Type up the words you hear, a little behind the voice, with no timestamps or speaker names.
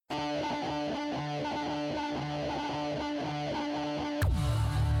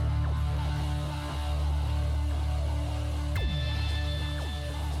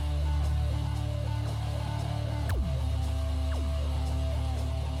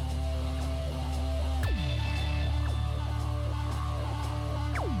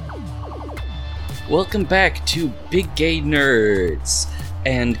Welcome back to Big Gay Nerds.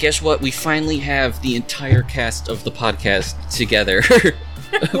 And guess what? We finally have the entire cast of the podcast together.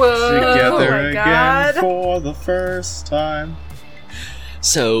 Whoa, Together oh my again God. for the first time.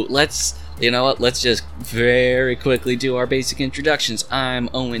 So let's just very quickly do our basic introductions. I'm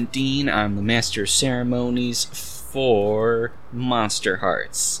Owen Dean. I'm the Master of Ceremonies for Monster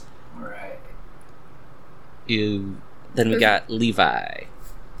Hearts. Right. Then we got Levi.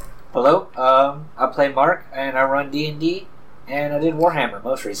 Hello, I play Mark, and I run D&D, and I did Warhammer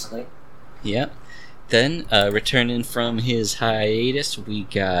most recently. Yep. Then, returning from his hiatus, we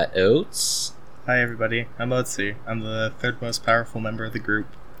got Oates. Hi everybody, I'm Otzi. I'm the third most powerful member of the group.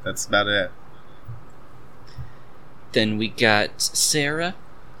 That's about it. Then we got Sarah.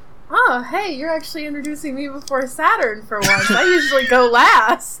 Oh, hey, you're actually introducing me before Saturn for once. I usually go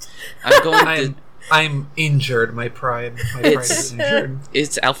last. I'm going to... I'm injured. My pride is injured.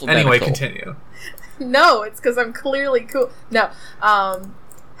 It's alphabetical. Anyway, continue. No, it's because I'm clearly cool. No,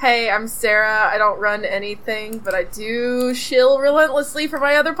 hey, I'm Sarah. I don't run anything, but I do shill relentlessly for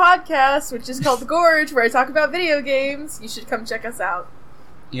my other podcast, which is called The Gorge, where I talk about video games. You should come check us out.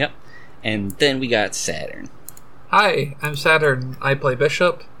 Yep. And then we got Saturn. Hi, I'm Saturn. I play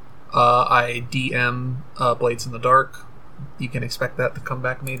Bishop. I DM Blades in the Dark. You can expect that to come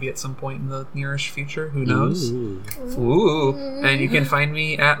back maybe at some point in the nearest future. Who knows? Ooh. And you can find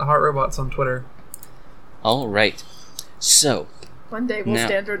me at Heart Robots on Twitter. All right. So, One day we'll Now-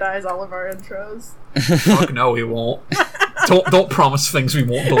 standardize all of our intros. Fuck no, we won't. Don't promise things we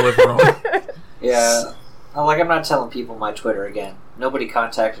won't deliver on. Yeah, I'm not telling people my Twitter again. Nobody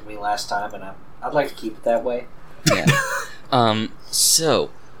contacted me last time, and I'd like to keep it that way.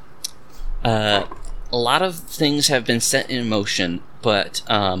 yeah. A lot of things have been set in motion, but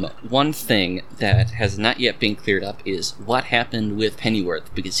one thing that has not yet been cleared up is what happened with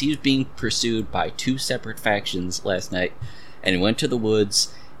Pennyworth, because he was being pursued by two separate factions last night, and he went to the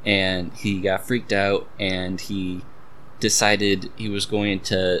woods, and he got freaked out, and he decided he was going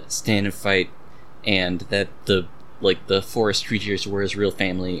to stand and fight, and that the forest creatures were his real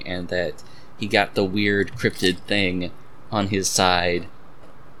family, and that he got the weird cryptid thing on his side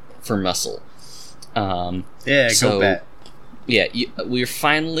for muscle. Go bet. Yeah, we're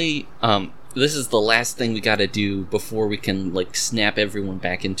finally. This is the last thing we gotta do before we can snap everyone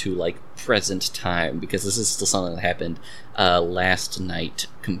back into present time, because this is still something that happened last night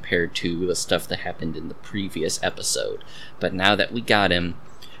compared to the stuff that happened in the previous episode. But now that we got him,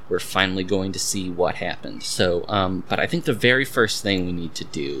 we're finally going to see what happened. So, but I think the very first thing we need to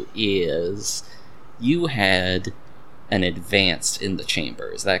do is you had an advanced in the chamber.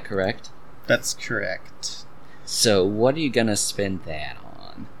 Is that correct? That's correct. So, what are you gonna spend that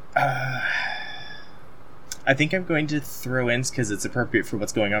on? I think I'm going to throw in, because it's appropriate for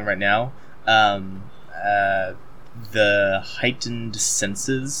what's going on right now, the Heightened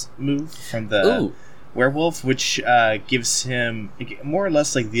Senses move from the werewolf, which gives him more or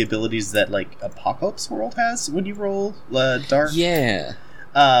less the abilities that Apocalypse World has when you roll dark. Yeah.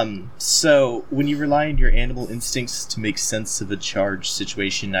 So when you rely on your animal instincts to make sense of a charged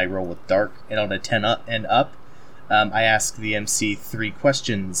situation, I roll with dark, and on a 10 and up, I ask the MC 3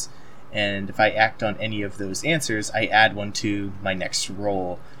 questions, and if I act on any of those answers, I add one to my next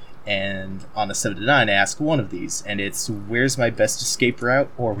roll, and on a 7 to 9, I ask one of these, and it's: where's my best escape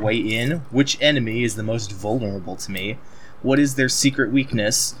route or way in? Which enemy is the most vulnerable to me? What is their secret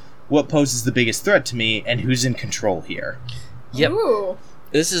weakness? What poses the biggest threat to me? And who's in control here? Yep. Ooh.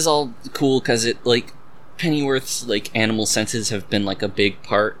 This is all cool because it Pennyworth's animal senses have been a big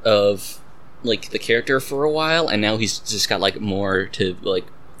part of the character for a while, and now he's just got more to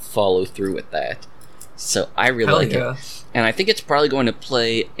follow through with that. So I really like it, and I think it's probably going to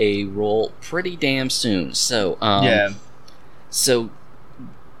play a role pretty damn soon. So Yeah. So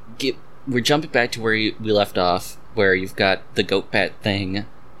we're jumping back to where we left off, where you've got the goat bat thing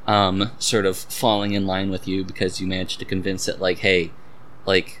sort of falling in line with you because you managed to convince it hey,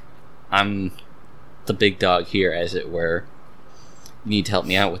 I'm the big dog here, as it were. You need to help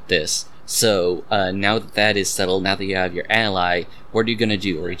me out with this. So, now that is settled, now that you have your ally, what are you going to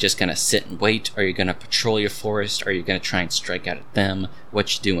do? Are you just going to sit and wait? Are you going to patrol your forest? Are you going to try and strike out at them?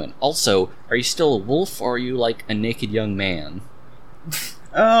 What you doing? Also, are you still a wolf, or are you a naked young man?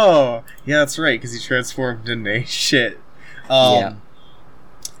 Oh, yeah, that's right, because he transformed into a shit. Yeah.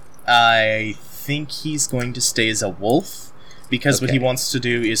 I think he's going to stay as a wolf, because what he Okay. wants to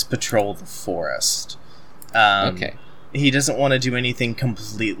do is patrol the forest. Okay. He doesn't want to do anything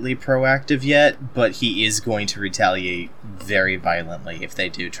completely proactive yet, but he is going to retaliate very violently if they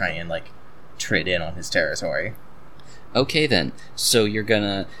do try and, trade in on his territory. Okay then. So you're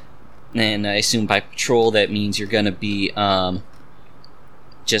gonna And I assume by patrol that means you're gonna be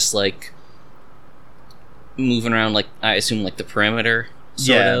just like moving around, like I assume like the perimeter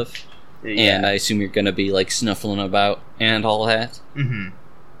sort Yeah. of. And I assume you're gonna be like snuffling about and all that. Mm-hmm.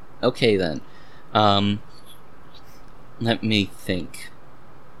 Okay then. Let me think.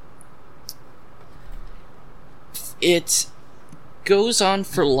 It goes on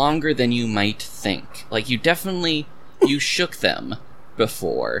for longer than you might think. Like you shook them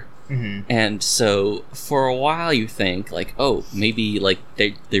before. Mm-hmm. And so for a while you think like, oh, maybe like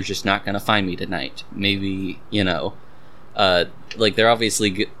they're just not gonna find me tonight. Maybe, like they're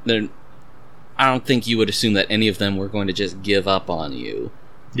obviously I don't think you would assume that any of them were going to just give up on you.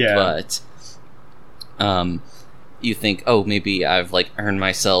 Yeah. But you think, oh, maybe I've like earned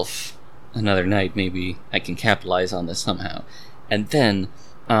myself another night. Maybe I can capitalize on this somehow. And then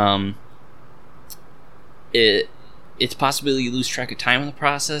it's possible you lose track of time in the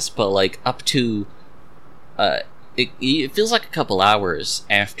process, but like up to it feels like a couple hours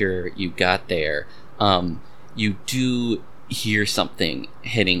after you got there, you do hear something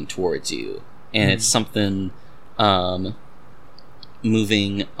heading towards you, and it's something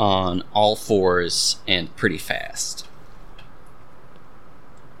moving on all fours and pretty fast.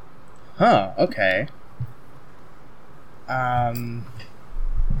 Huh, okay.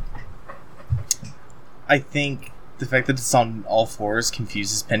 I think the fact that it's on all fours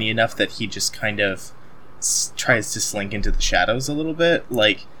confuses Penny enough that he just kind of tries to slink into the shadows a little bit,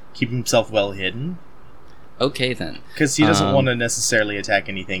 like keep himself well hidden. Okay then. Because he doesn't want to necessarily attack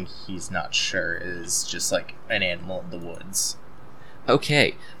anything he's not sure is just like an animal in the woods.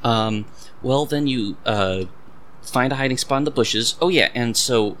 Okay. Well then you find a hiding spot in the bushes. Oh yeah, and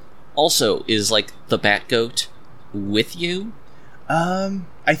so also is like the bat goat with you?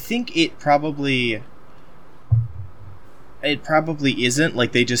 I think it probably isn't.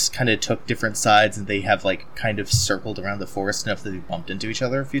 Like, they just kind of took different sides, and they have, like, kind of circled around the forest enough that they bumped into each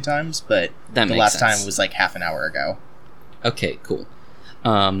other a few times, but that the makes last sense. time was, like, half an hour ago. Okay, cool.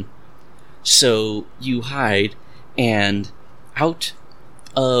 So you hide, and out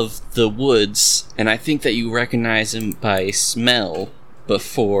of the woods, and I think that you recognize him by smell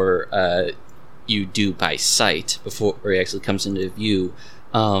before you do by sight, before he actually comes into view.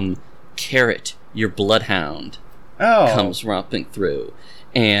 Carrot, your bloodhound, comes romping through,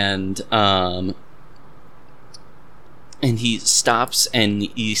 and he stops and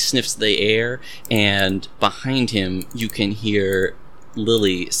he sniffs the air, and behind him you can hear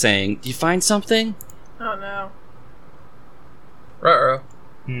Lily saying, "Do you find something?" Oh no. Ruh-roh.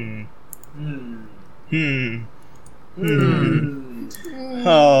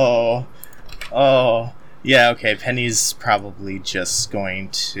 Oh. Yeah, okay, Penny's probably just going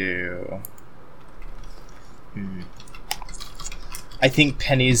to... I think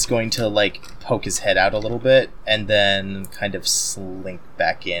Penny's going to, like, poke his head out a little bit, and then kind of slink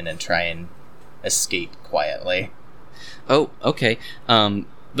back in and try and escape quietly. Oh, okay.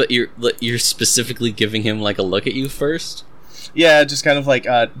 But you're specifically giving him, like, a look at you first? Yeah, just kind of like,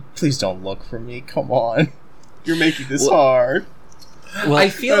 please don't look for me, come on. You're making this hard. Well, I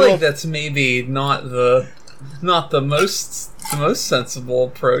feel like that's maybe not the most sensible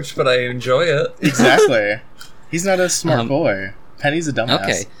approach, but I enjoy it. Exactly. He's not a smart boy. Penny's a dumbass.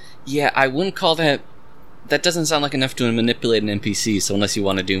 Okay. Yeah, I wouldn't call that... That doesn't sound like enough to manipulate an NPC, so unless you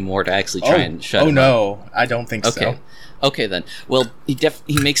want to do more to actually try and shut him up. No, I don't think Okay. so. Okay, then. Well, he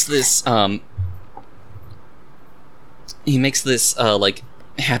makes this, like,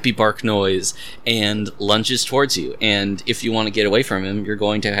 happy bark noise and lunges towards you. And if you want to get away from him, you're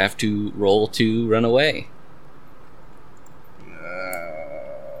going to have to roll to run away.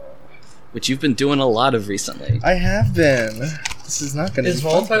 Which you've been doing a lot of recently. I have been. This is not going to be Is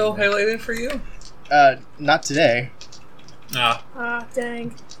fun. volatile highlighted for you? Not today. Ah. Ah,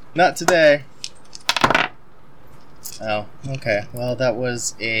 dang. Not today. Oh, okay. Well, that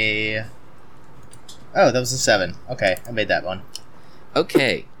was a... Oh, that was a 7. Okay, I made that one.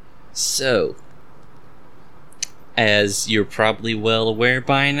 Okay, so... As you're probably well aware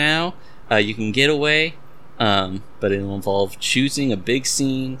by now, you can get away, but it'll involve choosing a big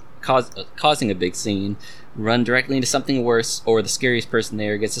scene, causing a big scene, run directly into something worse, or the scariest person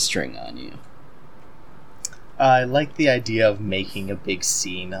there gets a string on you. I like the idea of making a big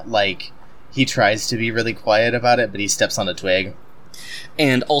scene. Like, he tries to be really quiet about it, but he steps on a twig.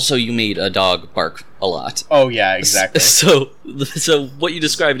 And also you made a dog bark a lot. Oh, yeah, exactly. So what you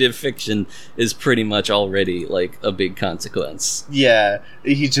described in fiction is pretty much already, like, a big consequence. Yeah,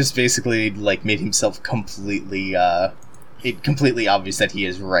 he just basically, like, made himself completely obvious that he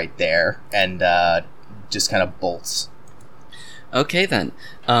is right there, and just kind of bolts. Okay then.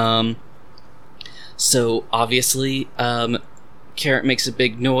 So obviously, Carrot makes a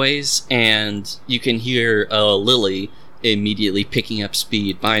big noise, and you can hear Lily immediately picking up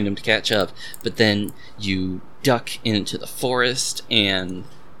speed behind him to catch up. But then you duck into the forest, and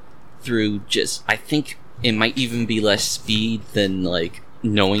through just, I think it might even be less speed than like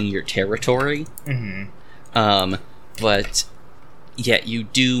knowing your territory. Mm-hmm. But yet you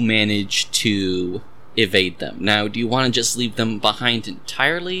do manage to evade them. Now, do you want to just leave them behind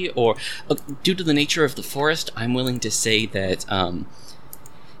entirely, or due to the nature of the forest, I'm willing to say that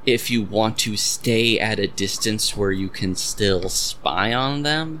if you want to stay at a distance where you can still spy on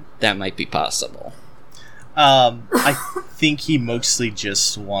them, that might be possible. I think he mostly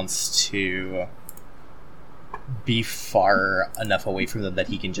just wants to be far enough away from them that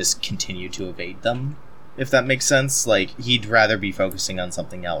he can just continue to evade them, if that makes sense. Like, he'd rather be focusing on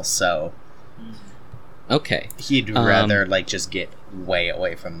something else, so Okay. he'd rather, like, just get way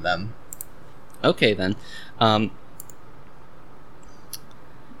away from them. Okay, then.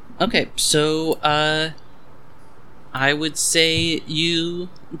 Okay, so, I would say you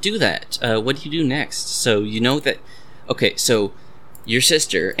do that. What do you do next? So, you know that... Okay, so, your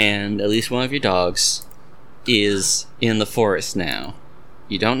sister and at least one of your dogs is in the forest now.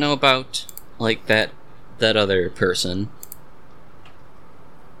 You don't know about, like, that other person.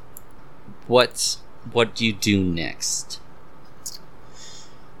 What do you do next?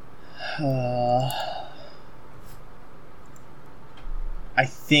 I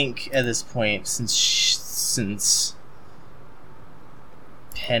think at this point, since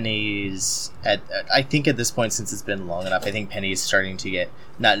Penny's I think at this point, since it's been long enough, I think Penny is starting to get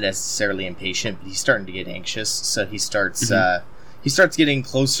not necessarily impatient, but he's starting to get anxious. So he starts getting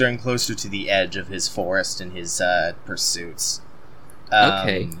closer and closer to the edge of his forest and his pursuits.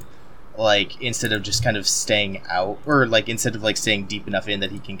 Okay. Like, instead of just kind of staying out, or like instead of like staying deep enough in that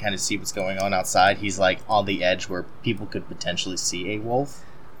he can kind of see what's going on outside, he's like on the edge where people could potentially see a wolf.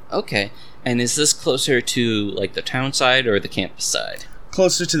 Okay. And is this closer to, like, the town side or the campus side?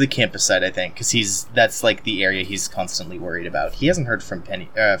 Closer to the campus side, I think, because that's like the area he's constantly worried about. He hasn't heard from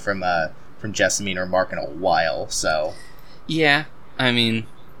from Jessamine or Mark in a while, so Yeah. I mean,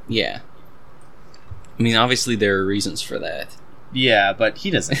 yeah. I mean, obviously there are reasons for that. yeah, but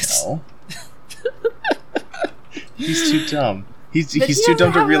he doesn't know. He's too dumb. He's too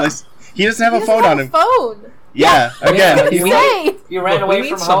dumb to realize he doesn't have a phone on him. Phone. Yeah, again, Yeah, Say. You ran Look, we away need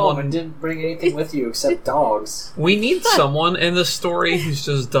from someone- home and didn't bring anything with you except dogs. We need someone in the story who's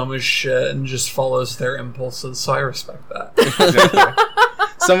just dumb as shit and just follows their impulses, so I respect that. exactly.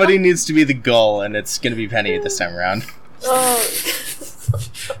 Somebody needs to be the gull, and it's gonna be Penny this time around.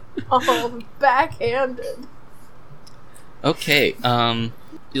 Oh, backhanded. Okay,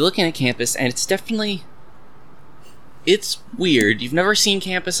 you're looking at campus, and it's definitely... It's weird. You've never seen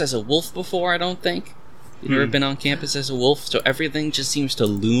campus as a wolf before, I don't think. You've never been on campus as a wolf, so everything just seems to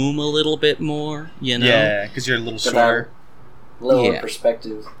loom a little bit more, you know? Yeah, because you're a little Without shorter. lower Yeah.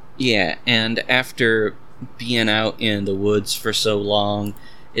 perspective. Yeah, and after being out in the woods for so long,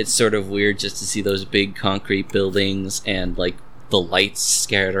 it's sort of weird just to see those big concrete buildings and, like, the lights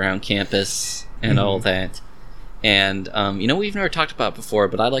scattered around campus and all that. And, you know, we've never talked about it before,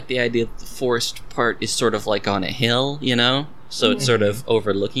 but I like the idea that the forest part is sort of like on a hill, you know? So it's sort of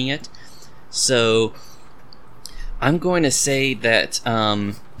overlooking it. So I'm going to say that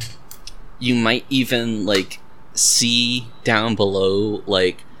you might even, like, see down below,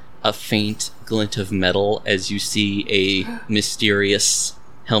 like, a faint glint of metal as you see a mysterious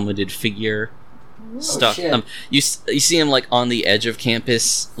helmeted figure stuck. shit. You see him, like, on the edge of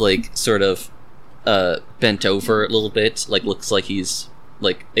campus, like, sort of bent over a little bit, like, looks like he's,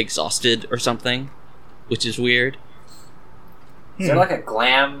 like, exhausted or something, which is weird. Is there like a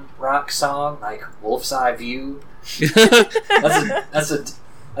glam rock song, like Wolf's Eye View? That's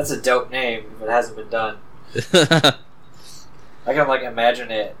a dope name if it hasn't been done. I can like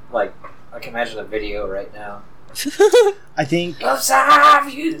imagine it, like I can imagine a video right now. I think Wolf's Eye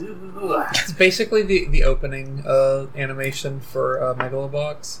View. It's basically the opening animation for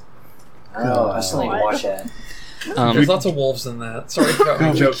Megalobox. Oh, I still need to watch that. There's lots of wolves in that. Sorry,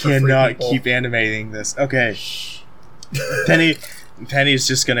 we joke for free cannot people. keep animating this. Okay, Penny's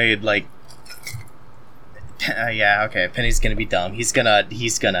just gonna like. Yeah, okay. Penny's gonna be dumb. He's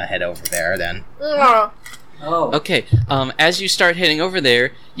gonna head over there then. Oh, Okay, as you start heading over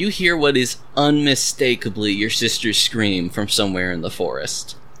there, you hear what is unmistakably your sister's scream from somewhere in the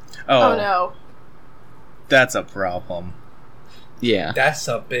forest. oh no. That's a problem. Yeah. That's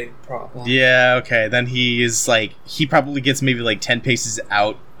a big problem. Yeah, okay. Then he probably gets maybe like 10 paces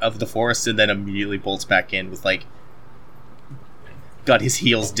out of the forest and then immediately bolts back in with like got his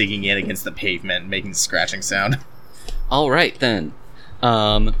heels digging in against the pavement, making a scratching sound. All right then.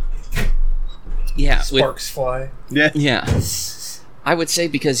 Yeah. Sparks fly. Yeah. Yeah. I would say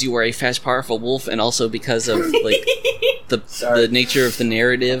because you are a fast, powerful wolf, and also because of like the nature of the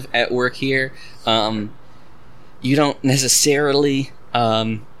narrative at work here, you don't necessarily.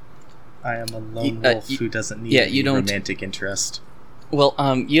 I am a lone wolf who doesn't need any romantic interest. Well,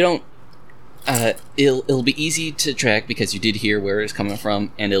 you don't. It'll be easy to track because you did hear where it's coming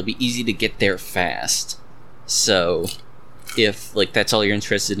from, and it'll be easy to get there fast. So, if like that's all you're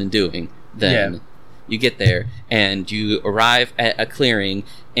interested in doing, then you get there and you arrive at a clearing,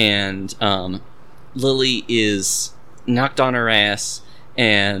 and Lily is knocked on her ass,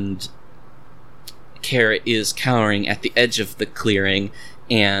 and Carrot is cowering at the edge of the clearing,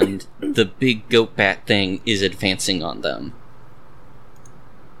 and the big goat bat thing is advancing on them.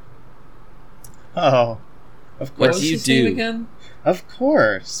 Oh, of course. What do you do again? Of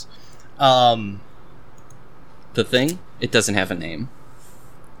course. The thing? It doesn't have a name.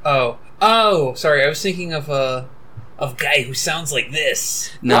 Oh, sorry. I was thinking of a guy who sounds like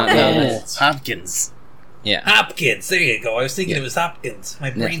this. No. Hopkins. Yeah. Hopkins. There you go. I was thinking it was Hopkins.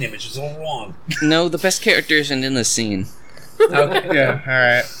 My brain image is all wrong. No, the best character isn't in the scene. Okay. Yeah. All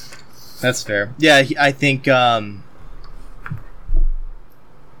right. That's fair. Yeah, I think.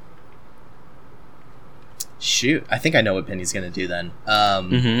 Shoot, I think I know what Penny's gonna do then. Oh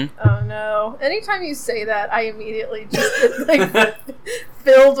no. Anytime you say that, I immediately just get like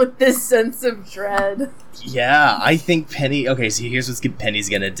filled with this sense of dread. Yeah, I think Penny... Okay, so here's what Penny's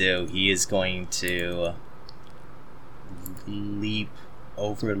gonna do. He is going to leap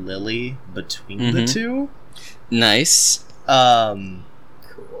over Lily between the two. Nice. Cool.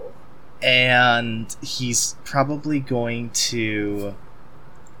 And he's probably going to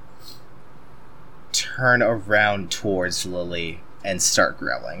turn around towards Lily and start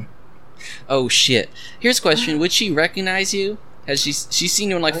growling. Oh shit. Here's a question. Would she recognize you? Has she's seen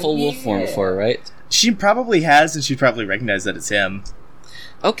you in like full wolf form before, right? She probably has, and she'd probably recognize that it's him.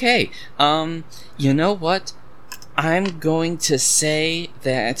 Okay. You know what? I'm going to say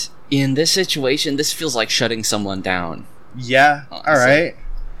that in this situation, this feels like shutting someone down. Yeah, alright.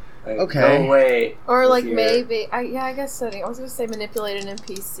 Okay. Go away. Or like maybe I guess setting. I was gonna say manipulate an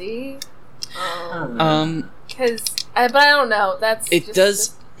NPC. Because but I don't know. It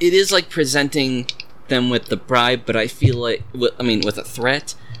is like presenting them with the bribe, but I feel like with a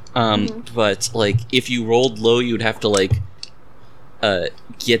threat. But like if you rolled low, you'd have to like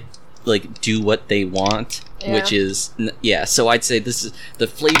do what they want, which is so I'd say this is the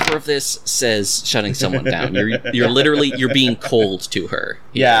flavor of this says shutting someone down. You're being cold to her.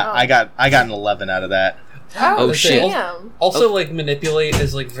 Yeah, I got an 11 out of that. Oh shit. Damn. Also, like, manipulate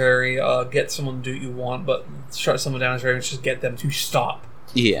is, like, very, get someone to do what you want, but shut someone down is very much just get them to stop.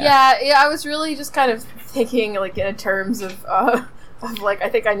 Yeah. Yeah, I was really just kind of thinking, like, in terms of like, I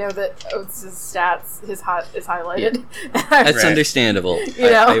think I know that Oates' stats, is highlighted. That's Right. understandable.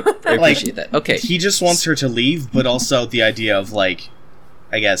 You know? I appreciate that. Okay. He just wants her to leave, but also the idea of, like,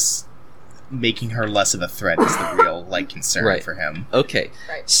 I guess, making her less of a threat is the real, like, concern for him. Okay.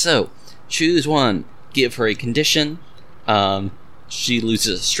 Right. So, choose one. Give her a condition. She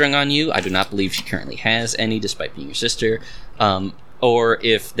loses a string on you. I do not believe she currently has any, despite being your sister. Or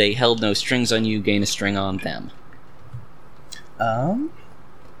if they held no strings on you, gain a string on them.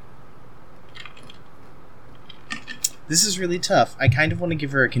 This is really tough. I kind of want to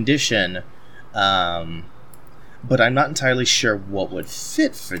give her a condition, but I'm not entirely sure what would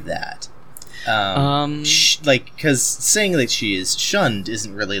fit for that. Because saying that she is shunned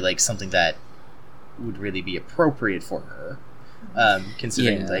isn't really, like, something that would really be appropriate for her,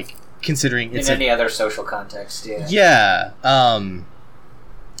 considering it's in any other social context.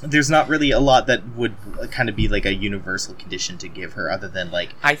 There's not really a lot that would kind of be like a universal condition to give her other than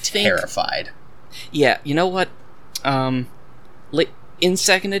like terrified. Yeah, you know what? In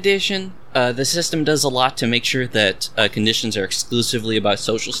second edition, the system does a lot to make sure that conditions are exclusively about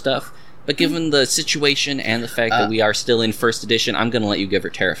social stuff. But given the situation and the fact that we are still in first edition, I'm going to let you give her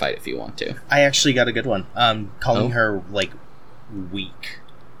terrified if you want to. I actually got a good one. Calling her like weak,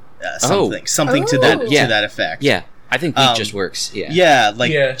 something to that effect. Yeah, I think weak just works. Yeah,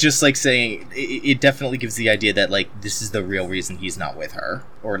 just like saying it definitely gives the idea that like this is the real reason he's not with her,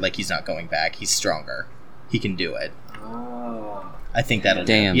 or like he's not going back. He's stronger. He can do it. Oh. I think that'll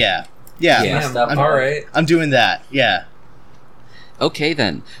Damn. do. Yeah. All right. I'm doing that. Yeah. Okay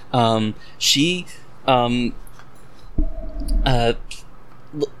then. She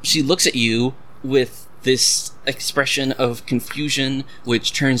looks at you with this expression of confusion,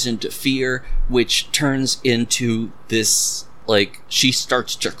 which turns into fear, which turns into this like she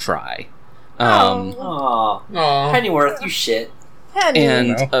starts to cry. Oh. Aw. Pennyworth, you shit. Penny.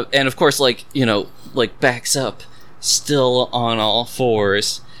 And of course, like, you know, like backs up, still on all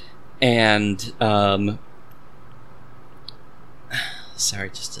fours, and sorry,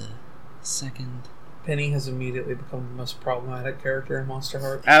 just a second. Penny has immediately become the most problematic character in Monster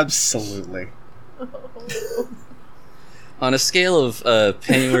Heart. Absolutely. On a scale of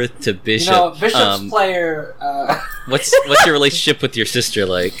Pennyworth to Bishop, You know, Bishop's player. what's your relationship with your sister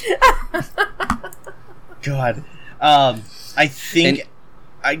like? God, I think,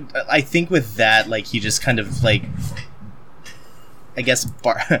 I think with that, like, he just kind of like, I guess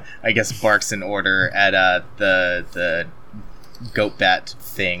barks an order at the goat bat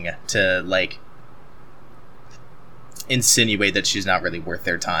thing to like insinuate that she's not really worth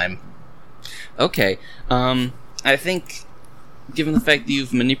their time. Okay, I think, given the fact that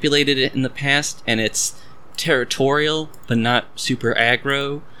you've manipulated it in the past and it's territorial but not super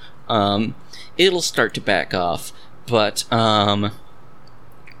aggro, it'll start to back off. But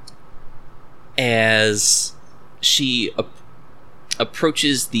as she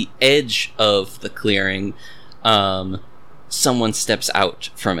approaches the edge of the clearing, someone steps out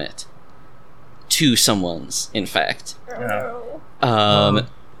from it. Two someones, in fact.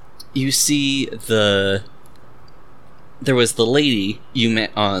 You see there was the lady you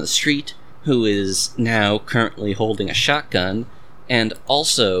met on the street, who is now currently holding a shotgun, and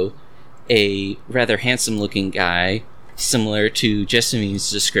also a rather handsome-looking guy, similar to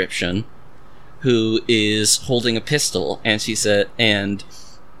Jessamine's description, who is holding a pistol. And she said, and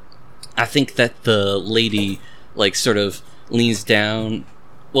I think that the lady, like, sort of leans down.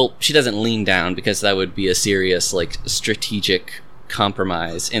 Well, she doesn't lean down because that would be a serious, like, strategic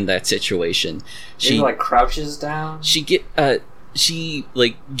compromise in that situation. She like crouches down. She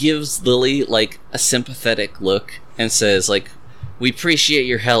like gives Lily like a sympathetic look and says, like, "We appreciate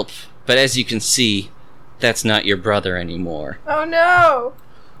your help, but as you can see, that's not your brother anymore." Oh no!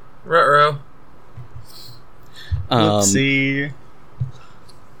 Ruh-roh. Oopsie.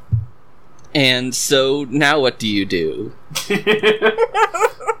 And so now what do you do?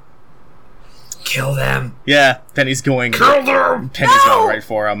 Kill them. Yeah, Penny's going. Kill them. Penny's going right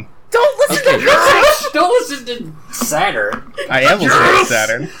for him. Don't listen Okay. to her! Don't listen to Saturn. I am listening to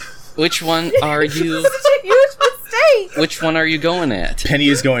Saturn. Which one are you? Such a huge mistake! Which one are you going at? Penny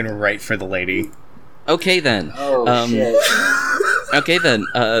is going right for the lady. Okay then. Oh shit. Okay then.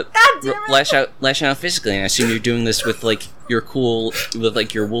 God damn it! Lash out physically. And I assume you're doing this with like your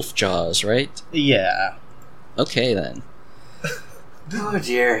your wolf jaws, right? Yeah. Okay then. Oh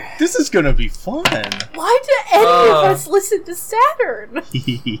dear. This is gonna be fun. Why do any of us listen to Saturn?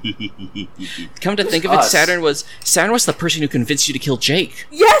 Come to think of it, Saturn was the person who convinced you to kill Jake.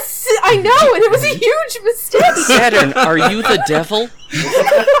 Yes, I know, and it was a huge mistake. Saturn, are you the devil?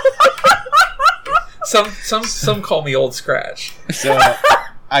 Some call me Old Scratch. So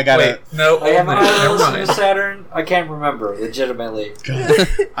I got Wait, no, I haven't never listened mind. to Saturn. I can't remember legitimately.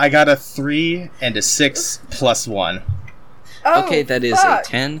 I got a 3 and a 6 plus 1. Oh, Okay, that is fuck. a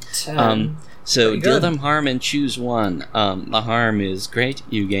 10. 10. So Pretty deal good. them harm and choose one. The harm is great.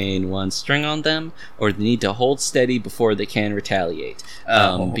 You gain 1 string on them, or they need to hold steady before they can retaliate.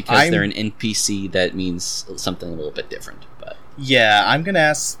 Because they're an NPC, that means something a little bit different. But Yeah, I'm gonna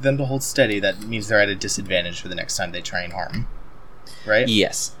ask them to hold steady. That means they're at a disadvantage for the next time they try and harm. Right?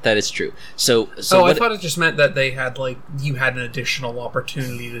 yes, that is true. So I what, thought it just meant that they had you had an additional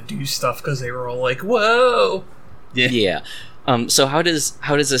opportunity to do stuff because they were all like, "Whoa!" yeah. So how does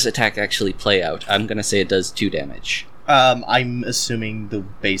this attack actually play out? I'm gonna say it does 2 damage. I'm assuming the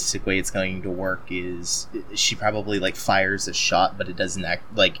basic way it's going to work is she probably like fires a shot, but it doesn't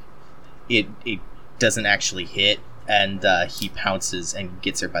it doesn't actually hit, and he pounces and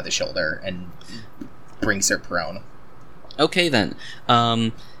gets her by the shoulder and brings her prone. Okay then.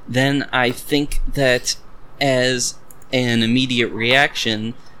 Then I think that as an immediate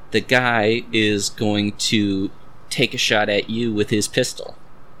reaction, the guy is going to take a shot at you with his pistol.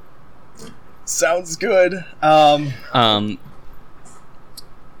 Sounds good.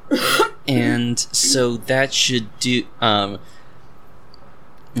 And so that should do. Let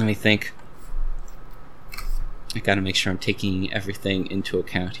me think. I gotta make sure I'm taking everything into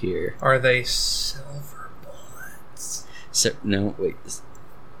account here. Are they silver bullets? So no, wait.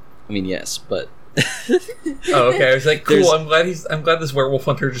 I mean, yes, but Oh, okay. I was like, cool. There's- I'm glad this werewolf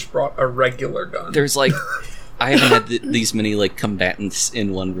hunter just brought a regular gun. there's like, I haven't had these many like combatants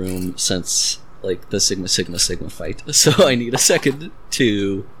in one room since like the Sigma fight, so I need a second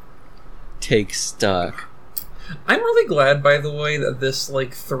to take stock. I'm really glad, by the way, that this,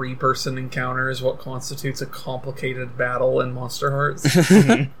 like, 3-person encounter is what constitutes a complicated battle in Monster Hearts.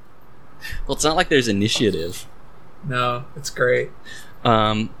 Well, it's not like there's initiative. No, it's great.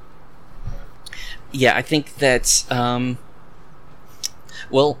 Yeah, I think that's, well,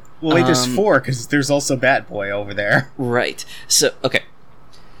 wait, there's 4, because there's also Bat Boy over there. right. So, okay.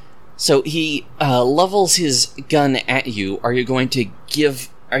 So he levels his gun at you. Are you going to do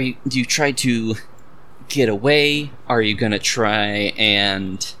you try to get away? Are you going to try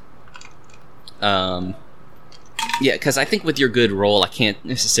and... yeah, because I think with your good roll, I can't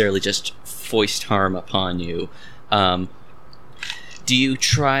necessarily just foist harm upon you. Do you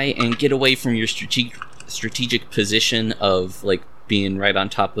try and get away from your strategic position of, like, being right on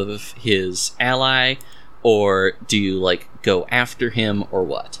top of his ally? Or do you, like, go after him, or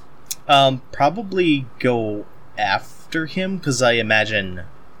what? Probably go after him, because I imagine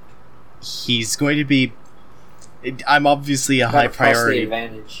he's going to be... I'm obviously a high priority. Press the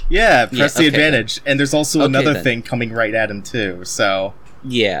advantage. Yeah, press the okay, advantage. And there's also Okay, another then. thing coming right at him, too, so...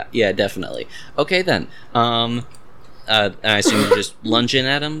 Yeah, definitely. Okay, then. I assume you just lunge in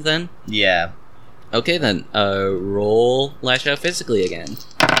at him, then? Yeah. Okay, then. Roll Lash Out physically again.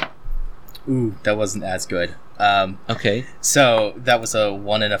 Ooh, that wasn't as good. Okay. So, that was a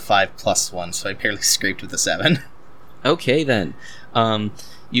 1 and a 5 plus 1, so I barely scraped with a 7. Okay, then.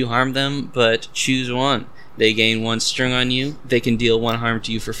 You harm them, but choose one. They gain 1 string on you. They can deal 1 harm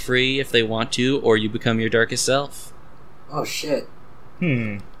to you for free if they want to, or you become your darkest self. Oh shit.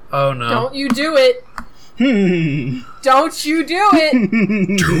 Oh, no. Don't you do it. Don't you do it.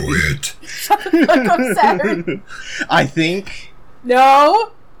 do it! Shut the fuck up, Saturn. I think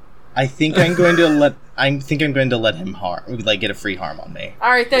No. I'm going to let him get a free harm on me.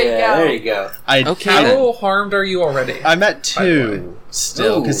 Alright, there Yeah, you go. there you go. Okay, then. How harmed are you already? I'm at By the 2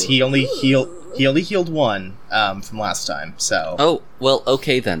 still, because Ooh. he only healed 1 from last time, so... Oh, well,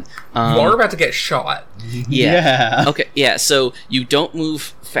 okay, then. You are about to get shot. Yeah. Okay, yeah, so you don't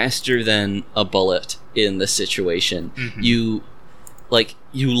move faster than a bullet in this situation. Mhm.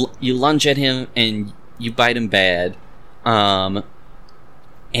 You lunge at him and you bite him bad.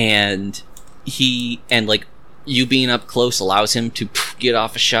 And you being up close allows him to get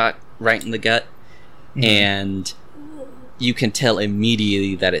off a shot right in the gut. Mhm. And you can tell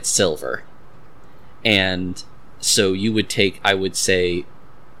immediately that it's silver. And so you would take, I would say,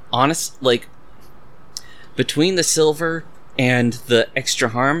 between the silver and the extra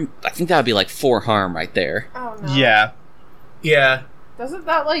harm, I think that would be like 4 harm right there. Oh no. Yeah. Yeah. Doesn't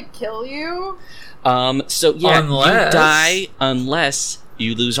that, like, kill you? So yeah, Unless- you die unless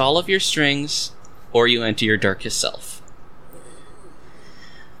you lose all of your strings or you enter your darkest self.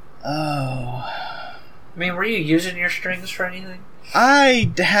 Oh... I mean, were you using your strings for anything?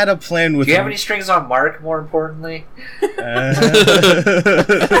 I had a plan with... Do you have any strings on Mark, more importantly?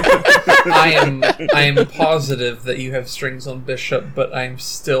 I am positive that you have strings on Bishop, but I'm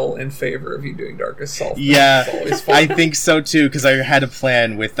still in favor of you doing Darkest Self. Yeah, It's always fun. I think so too, because I had a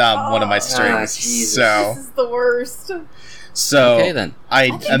plan with one of my strings. Jesus. So, This is the worst. Okay then. I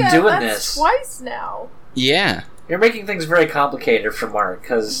think I'm doing that's this. twice now. Yeah. You're making things very complicated for Mark,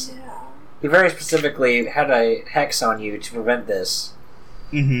 because Yeah. he very specifically had a hex on you to prevent this.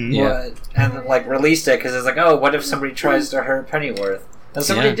 Mhm. Yeah. And, like, released it, because it's like, oh, what if somebody tries to hurt Pennyworth? And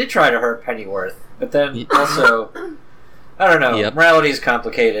somebody Yeah. did try to hurt Pennyworth, but then Yeah. also... I don't know. Yep. Morality is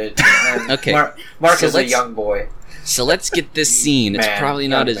complicated. And Okay. Mark So is a let's- young boy. So let's get this scene. It's Man, probably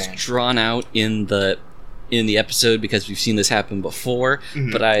not young as man. drawn out in the episode because we've seen this happen before.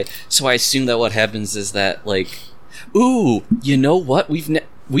 Mhm. But I assume that what happens is that, like, ooh, you know what?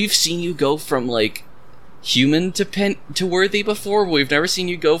 We've seen you go from, like, human to worthy before. We've never seen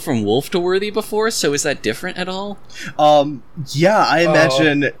you go from wolf to worthy before. So is that different at all? Yeah, I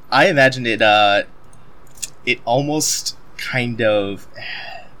imagine it. It almost kind of.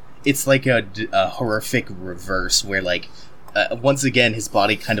 It's like a horrific reverse where, like, once again, his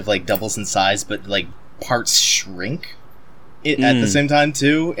body kind of like doubles in size, but like parts shrink. At the same time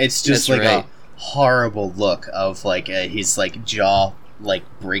too. It's just That's like right. a horrible look of like his like jaw like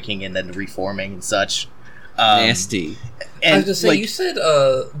breaking and then reforming and such. Nasty. And I was just saying, like, you said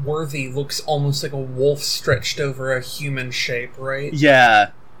Worthy looks almost like a wolf stretched over a human shape, right? yeah.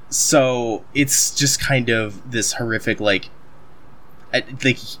 So it's just kind of this horrific like.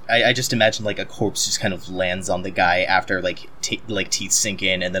 I just imagine like a corpse just kind of lands on the guy after like teeth sink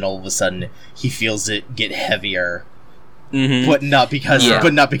in, and then all of a sudden he feels it get heavier, Mm-hmm. but not because Yeah.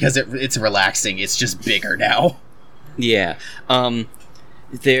 it's relaxing. It's just bigger now. Yeah.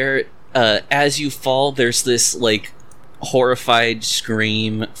 There, as you fall, there's this, like, horrified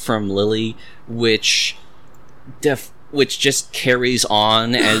scream from Lily, which which just carries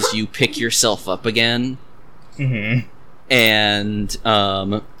on as you pick yourself up again. Mm-hmm. And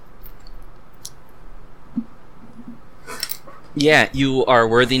yeah, you are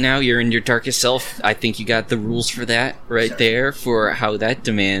worthy now. You're in your darkest self. I think you got the rules for that right there for how that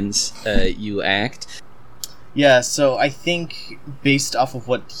demands you act. Yeah, so I think based off of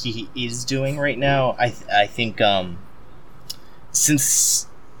what he is doing right now, I think since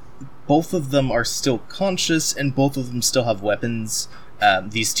both of them are still conscious and both of them still have weapons,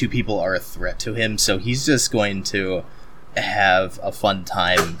 these two people are a threat to him, so he's just going to have a fun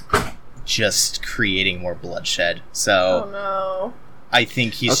time just creating more bloodshed. So Oh no. I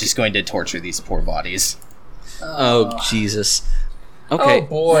think he's just going to torture these poor bodies. Oh, Jesus. Oh Okay.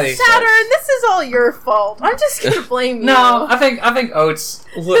 boy. Saturn, this is all your fault. I'm just gonna blame you. No, I think Oates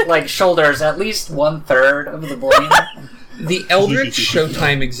shoulders at least 1/3 of the blame. The Eldritch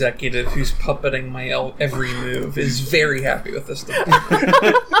Showtime executive who's puppeting my every move is very happy with this.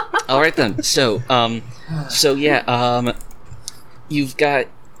 All right then. So you've got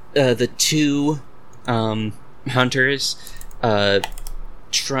the two hunters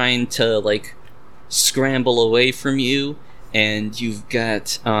trying to like scramble away from you, and you've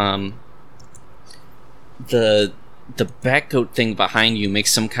got the backcoat thing behind you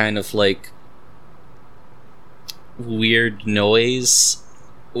makes some kind of like weird noise,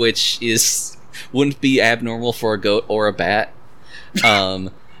 which wouldn't be abnormal for a goat or a bat,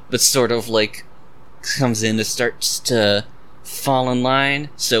 but sort of like comes in and starts to fall in line.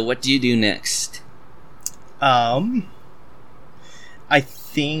 So what do you do next? I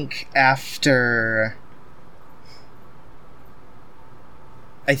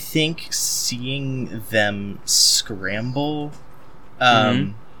think seeing them scramble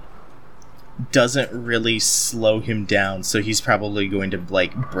doesn't really slow him down, so he's probably going to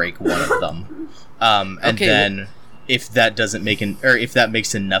like break one of them. And Okay, then if that doesn't if that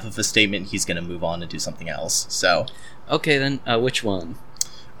makes enough of a statement, he's going to move on and do something else. So Okay then, which one?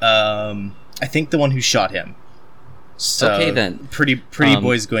 I think the one who shot him. So Okay, then. Pretty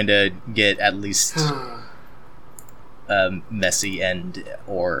boy's going to get at least messy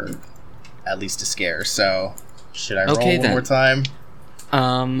or at least a scare. So should I roll Okay, one then. more time?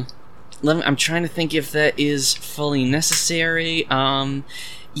 I'm trying to think if that is fully necessary.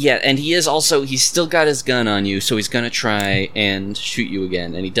 Yeah, and he's still got his gun on you, so he's gonna try and shoot you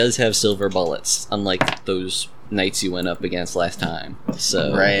again, and he does have silver bullets, unlike those knights you went up against last time.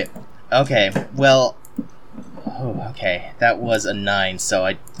 So Right. Okay. Well. Oh, okay. That was a 9, so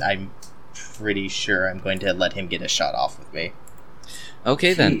I'm pretty sure I'm going to let him get a shot off with me.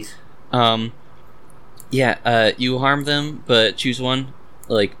 Okay then. You harm them, but choose one.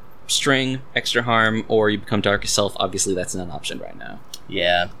 Like string, extra harm, or you become darkest self. Obviously, that's not an option right now.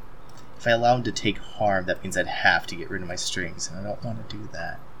 Yeah. If I allow him to take harm, that means I'd have to get rid of my strings, and I don't want to do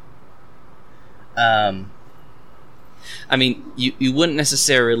that. I mean, you wouldn't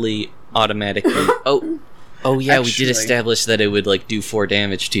necessarily automatically. Oh yeah, we Actually- did establish that it would like do 4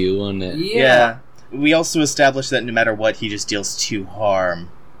 damage to you, wouldn't it? Yeah. We also established that no matter what, he just deals 2 harm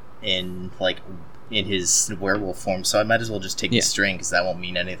in his werewolf form, so I might as well just take the string, because that won't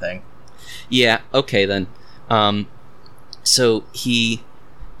mean anything. Yeah. Okay then. So he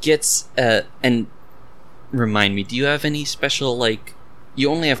gets and remind me. Do you have any special like? You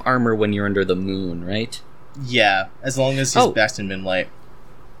only have armor when you're under the moon, right? Yeah, as long as he's Oh. basked in moonlight.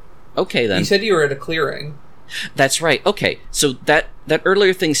 Okay then. You said you were at a clearing. That's right. Okay, so that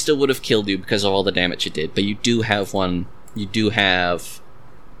earlier thing still would have killed you because of all the damage it did, but you do have one. You do have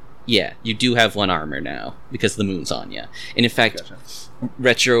one armor now because the moon's on you. And in fact, Gotcha.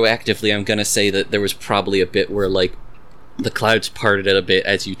 retroactively, I'm gonna say that there was probably a bit where like the clouds parted a bit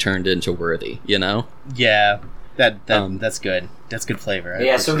as you turned into Worthy. You know? Yeah, that's good. That's good flavor. I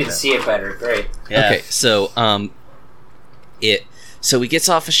Yeah, so we appreciate can see it better. Great. that. Yeah. Okay, so so he gets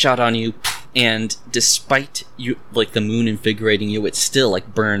off a shot on you, and despite you like the moon invigorating you, it still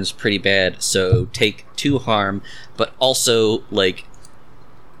like burns pretty bad. So take 2 harm, but also like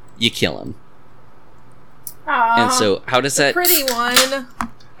you kill him. Aw, And so how does that? pretty one.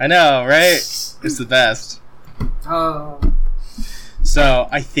 I know, right? It's the best. Oh. So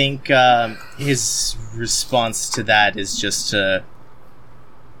I think his response to that is just to,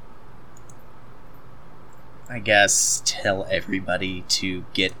 I guess, tell everybody to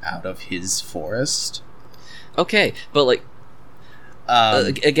get out of his forest. Okay, but like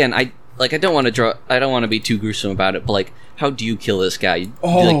again, I don't want to be too gruesome about it, but like, how do you kill this guy?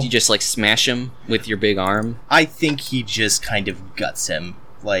 You just like smash him with your big arm? I think he just kind of guts him.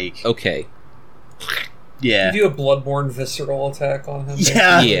 Like, Okay, yeah. You do a bloodborne visceral attack on him.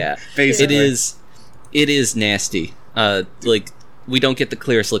 Yeah. yeah. Basically. It is. it is nasty. Like, we don't get the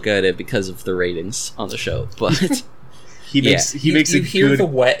clearest look at it because of the ratings on the show, but He makes You a hear good. the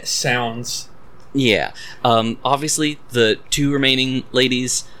wet sounds. yeah. Obviously, the two remaining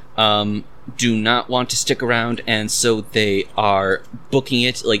ladies do not want to stick around, and so they are booking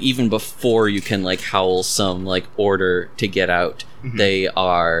it, like, even before you can, like, howl some, like, order to get out. Mhm. They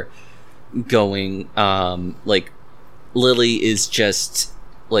are going, like, Lily is just,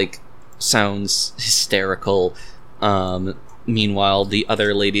 like, sounds hysterical. Meanwhile, the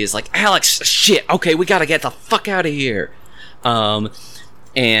other lady is like, Alex, shit, okay, we gotta get the fuck out of here.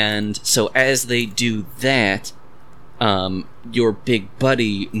 And so as they do that, your big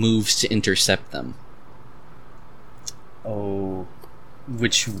buddy moves to intercept them. Oh,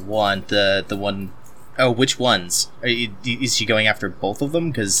 which one? The one. Oh, which ones? Is he going after both of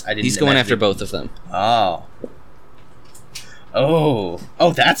them? Because I didn't. He's going imagine after it- both of them. Oh.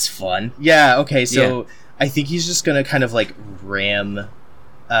 Oh, that's fun. Yeah. Okay. So I think he's just gonna kind of like ram.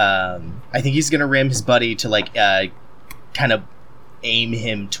 I think he's gonna ram his buddy to like kind of aim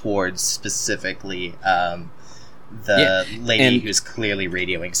him towards specifically the lady and- who's clearly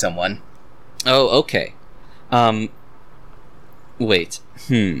radioing someone. Oh, okay. Wait.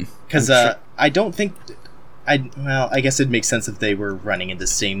 Because I don't think. Well, I guess it'd make sense if they were running in the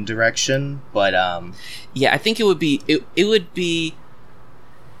same direction, but Yeah, I think it would be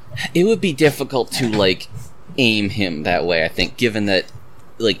difficult to like aim him that way. I think, given that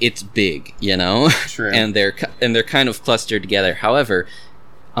like it's big, you know, true. and they're kind of clustered together. However,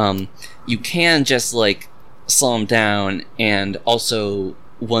 you can just like slow him down, and also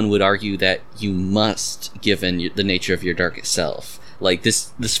one would argue that you must, given the nature of your darkest self. Like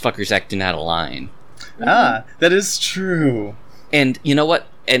this fucker's acting out of line. That is true. And you know what?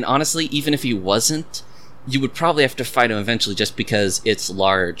 And honestly, even if he wasn't, you would probably have to fight him eventually, just because it's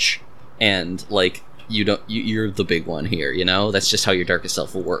large and like you're the big one here. You know, that's just how your darkest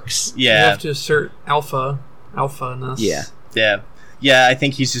self works. You Yeah, have to assert alpha-ness. yeah. I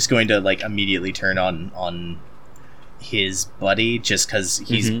think he's just going to like immediately turn on his buddy, just because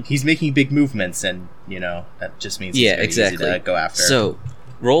he's making big movements, and you know that just means Yeah, it's very exactly. easy to go after. So,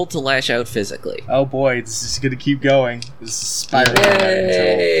 roll to lash out physically. oh boy, this is gonna keep going. This is spiraling out of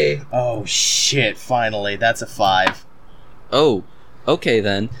control. Yay! Oh shit! Finally, that's a 5. Oh, okay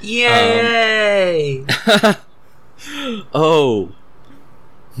then. Yay! Oh.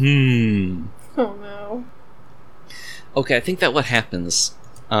 Oh no. Okay, I think that what happens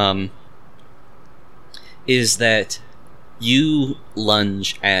is that you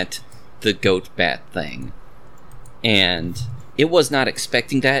lunge at the goat bat thing, and it was not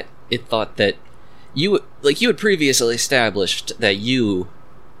expecting that. It thought that you had previously established that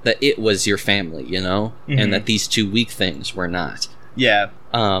it was your family, you know, Mhm. and that these two weak things were not. Yeah.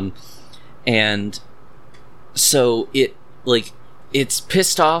 And so it's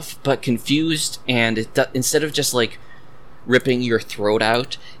pissed off but confused, and instead of just like ripping your throat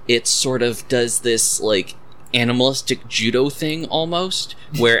out, it sort of does this like animalistic judo thing almost,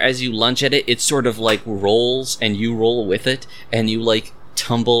 where as you lunge at it, it sort of like rolls and you roll with it, and you like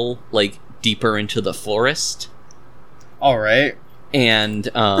tumble like deeper into the forest, All right. and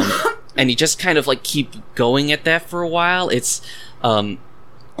you just kind of like keep going at that for a while. It's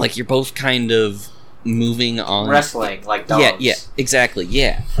like you're both kind of moving on Wrestling like dogs. yeah, exactly.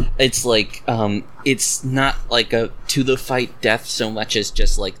 Yeah, it's like it's not like a to the fight death so much as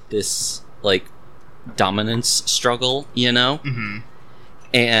just like this like dominance struggle, you know. Mm-hmm.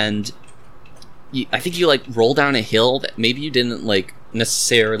 And I think you like roll down a hill that maybe you didn't like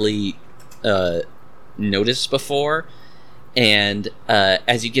necessarily notice before, and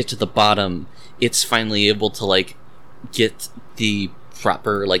as you get to the bottom, it's finally able to like get the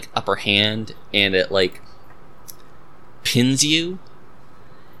proper like upper hand, and it like pins you,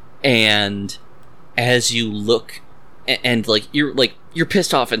 and as you look and like you're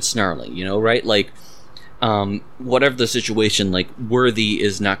pissed off and snarling, you know, right? Like whatever the situation, like Worthy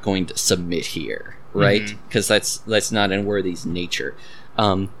is not going to submit here, right? Because that's not in Worthy's nature.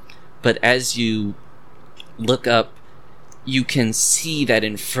 But as you look up, you can see that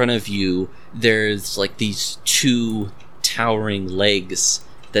in front of you there's like these two towering legs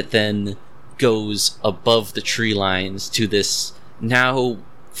that then goes above the tree lines to this now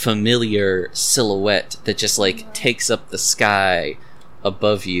familiar silhouette that just like takes up the sky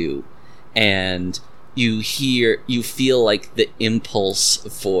above you, and you feel like the impulse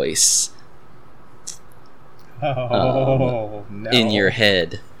voice Oh no! in your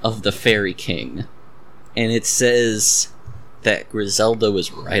head of the Fairy King, and it says that Griselda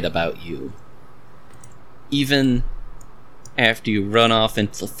was right about you. Even after you run off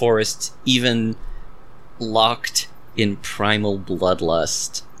into the forest, even locked in primal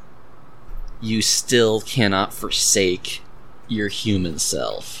bloodlust, you still cannot forsake your human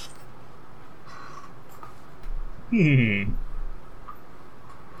self.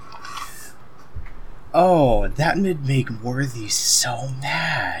 Oh, that would make Worthy so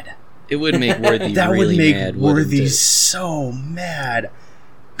mad. It would make Worthy That really would make mad, Worthy wouldn't it? so mad.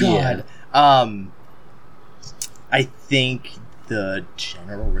 God. I think the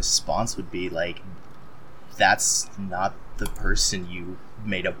general response would be like, that's not the person you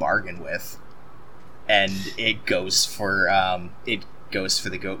made a bargain with. And it goes for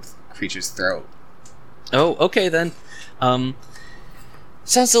the goat creature's throat. Oh, okay then. It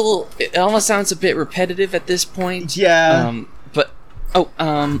almost sounds a bit repetitive at this point. Yeah.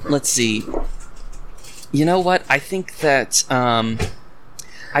 Let's see. You know what? I think that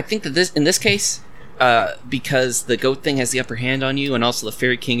in this case, because the goat thing has the upper hand on you, and also the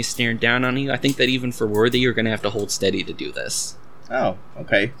Fairy King is staring down on you, I think that even for Worthy, you're going to have to hold steady to do this. Oh,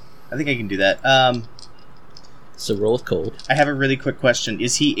 okay. I think I can do that. So roll with cold. I have a really quick question.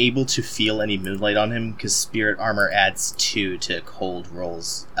 Is he able to feel any moonlight on him? Because spirit armor adds 2 to cold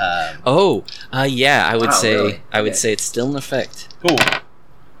rolls. Yeah, I would say really? I would Okay. say it's still in effect. Cool.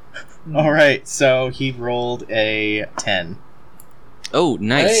 All right, so he rolled a 10. Oh,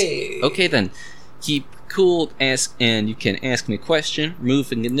 nice. Hey. Okay then. Keep cool, and you can ask me a question,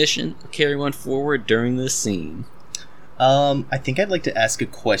 remove a condition, or carry one forward during this scene. I think I'd like to ask a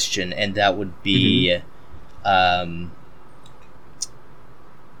question, and that would be,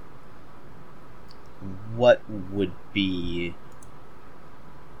 what would be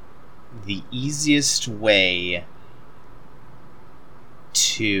the easiest way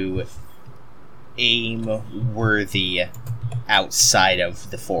to aim Worthy outside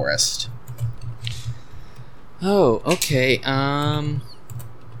of the forest? Oh, okay.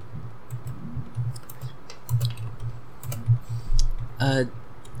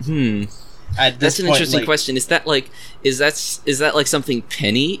 At this That's an point, interesting like, question. Is that like something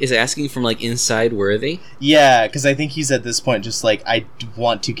Penny is asking from like inside Worthy? Yeah, because I think he's at this point just like, I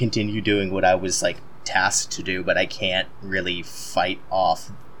want to continue doing what I was like tasked to do, but I can't really fight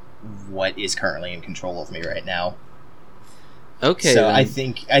off what is currently in control of me right now. Okay. So then. I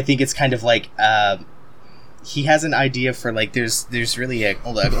think it's kind of like he has an idea for like there's really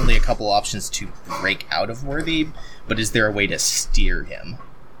only a couple options to break out of Worthy, but is there a way to steer him?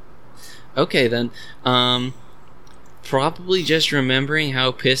 Okay then. Probably just remembering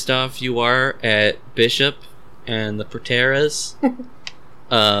how pissed off you are at Bishop and the Proteras.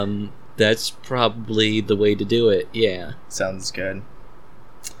 That's probably the way to do it. Yeah. Sounds good.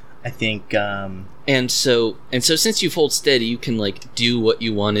 I think And so since you've hold steady, you can like do what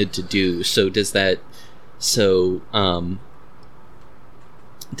you wanted to do. So does that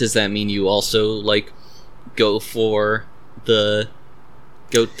mean you also like go for the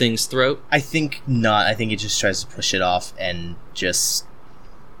goat thing's throat? I think not. I think he just tries to push it off and just,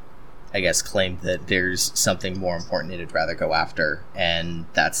 I guess, claim that there's something more important he'd rather go after, and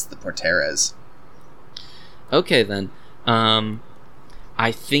that's the Porteras. Okay then.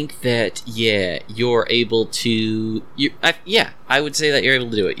 I think that you're able to. I would say that you're able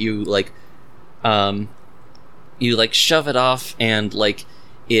to do it. You like shove it off, and like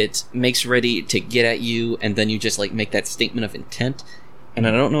it makes ready to get at you, and then you just like make that statement of intent. And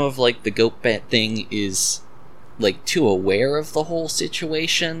I don't know if like the goat bat thing is like too aware of the whole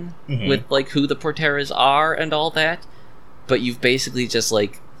situation with like who the Porteras are and all that, but you've basically just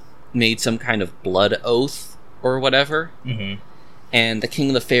like made some kind of blood oath or whatever. And the King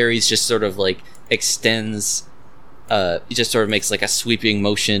of the Fairies just sort of like extends, he just sort of makes like a sweeping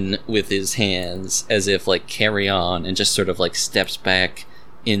motion with his hands as if like carry on, and just sort of like steps back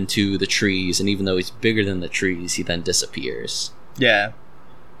into the trees, and even though he's bigger than the trees, he then disappears. Yeah.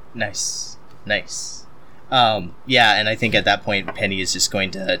 Nice. Yeah, and I think at that point, Penny is just going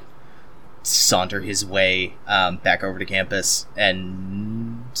to saunter his way back over to campus,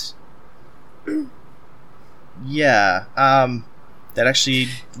 and yeah, that actually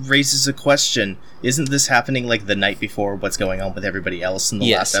raises a question. Isn't this happening like the night before what's going on with everybody else in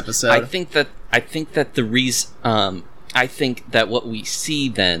the last episode? I think that the reason, I think that what we see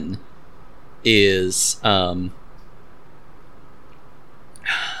then is, let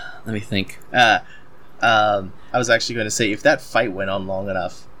me think. I was actually going to say, if that fight went on long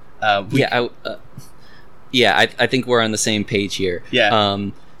enough, I think we're on the same page here. Yeah.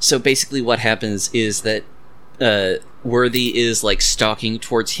 So basically, what happens is that Worthy is like stalking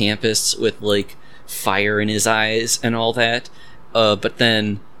towards campus with like fire in his eyes and all that, but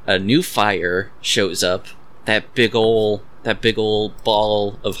then a new fire shows up. That big ol'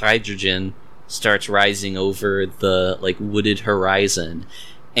 ball of hydrogen starts rising over the like wooded horizon,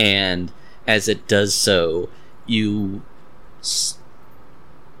 and as it does so,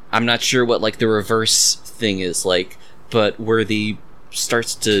 I'm not sure what like the reverse thing is like, but Worthy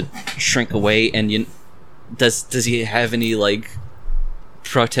starts to shrink away, and does he have any like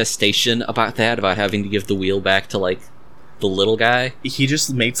protestation about that, about having to give the wheel back to like the little guy? He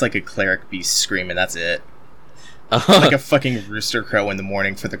just makes like a cleric beast scream, and that's it. Like a fucking rooster crow in the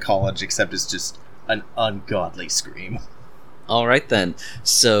morning for the college, except it's just an ungodly scream. All right then.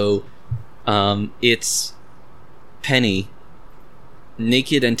 So, it's Penny,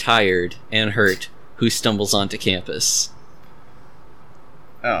 naked and tired and hurt, who stumbles onto campus.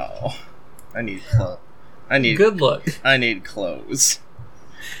 Oh, I need Good luck. I need clothes.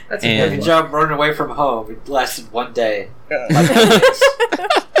 That's And- a good job running away from home. It lasted one day.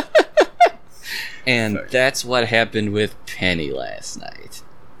 And Sorry. that's what happened with Penny last night.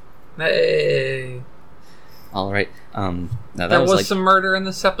 Hey. All right. Now that There was like some murder in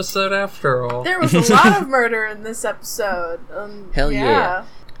this episode after all. There was a lot of murder in this episode. Hell yeah.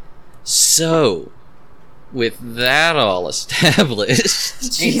 So, with that all established,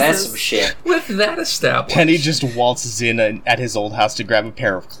 Ain't that Jesus. some shit? With that established. Penny just waltzes in at his old house to grab a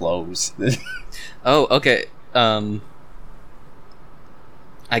pair of clothes. oh, okay.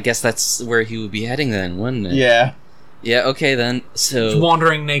 I guess that's where he would be heading then, wouldn't it? Yeah, Yeah. Okay then. So,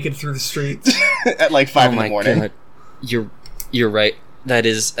 wandering naked through the streets. at like 5 oh in my the morning. God. You're right. That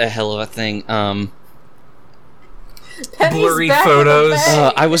is a hell of a thing. Penny's Blurry back in the photos.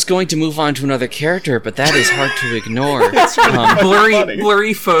 bag. I was going to move on to another character, but that is hard to ignore. Funny.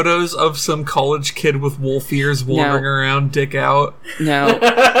 blurry photos of some college kid with wolf ears wandering around, dick out. Now,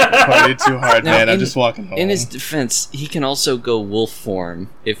 Party too hard, Now, man. I'm in- just walking home. in his defense, he can also go wolf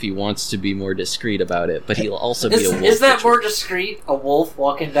form if he wants to be more discreet about it, but he'll also be a wolf. Is that more creature. discreet? A wolf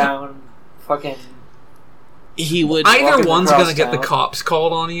walking down fucking... He would. Either Walking one's across gonna get the town. cops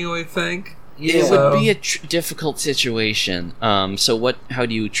called on you, I think. It So- would be a difficult situation. So what? How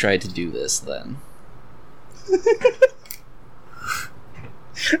do you try to do this then?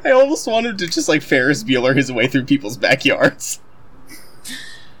 I almost wanted to just like Ferris Bueller his way through people's backyards.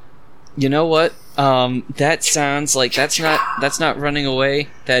 You know what? That sounds like that's not running away.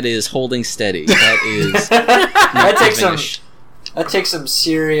 That is holding steady. That is that not takes giving a some. That takes some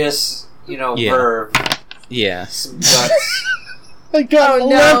serious, Yeah. verve, yeah. some guts. I got Oh, an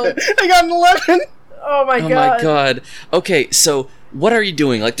no. 11. I got an 11. Oh my Oh god. my god. Okay, so what are you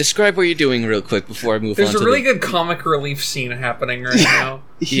doing? Like, describe what you're doing real quick before I move There's on a to really the... good comic relief scene happening right now.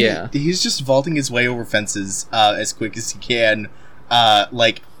 Yeah. He's just vaulting his way over fences as quick as he can. I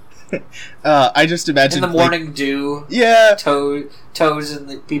just In imagine the morning dew, yeah. toes in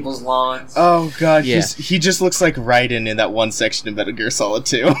the people's lawns. Oh god, Yeah. he just looks like Raiden in that one section of Metal Gear Solid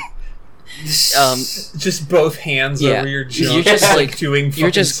 2. Just both hands Yeah. over your You're junk, just, like, doing fucking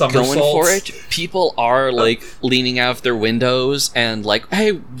You're just somersaults. going for it. People are, like, leaning out of their windows and, like,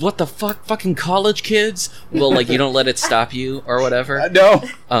 hey, what the fuck? Fucking college kids? Well, like, you don't let it stop you or whatever. No,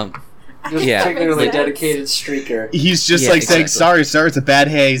 Just yeah. particularly Makes sense. dedicated streaker. he's just Yeah, like saying, exactly. "Sorry, sir, it's a bad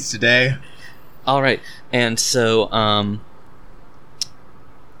haze today." Alright, and so,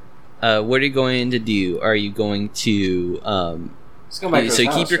 what are you going to do? Are you going to, Let's go back to so his you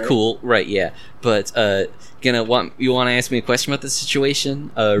keep house, your right? cool, right? Yeah, but you want to ask me a question about the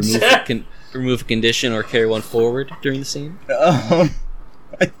situation? Remove a condition or carry one forward during the scene.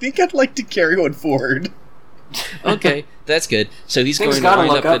 I think I'd like to carry one forward. Okay, that's good. So he's Things going to gotta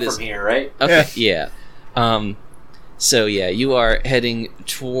wind look up up at his. from here, right? Okay, yeah. So yeah, you are heading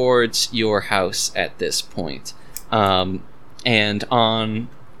towards your house at this point, and on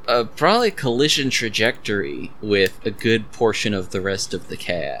a probably collision trajectory with a good portion of the rest of the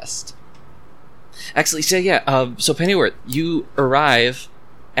cast. Actually, so yeah, so Pennyworth, you arrive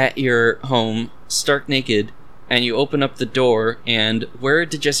at your home stark naked, and you open up the door, and where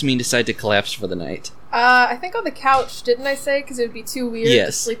did Jessamine decide to collapse for the night? I think on the couch, didn't I say? Because it would be too weird to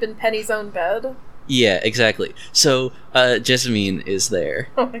Yes. sleep in Penny's own bed. Yeah, exactly. So, Jessamine is there.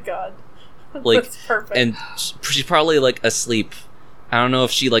 Oh my god. Like, That's perfect. And she's probably, like, asleep. I don't know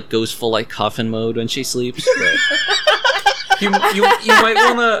if she, like, goes full, like, coffin mode when she sleeps, but...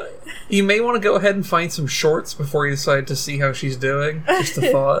 You may want to go ahead and find some shorts before you decide to see how she's doing. Just a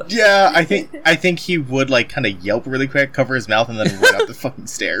thought. Yeah, I think he would like kind of yelp really quick, cover his mouth, and then run up the fucking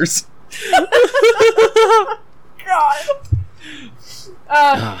stairs. God.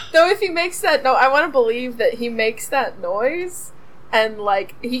 Though if he makes that I want to believe that he makes that noise, and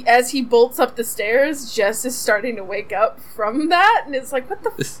like as he bolts up the stairs, Jess is starting to wake up from that, and it's like, what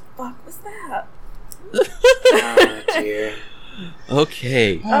the fuck was that? Oh, dear.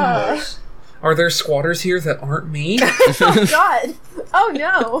 Okay. Are there squatters here that aren't me? Oh god. Oh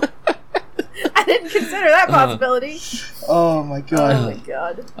no. I didn't consider that possibility. Oh my Oh god. my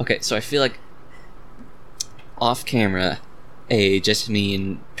god. Okay, so I feel like off camera, just me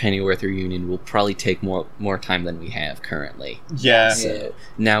and Pennyworth reunion will probably take more time than we have currently. Yeah. So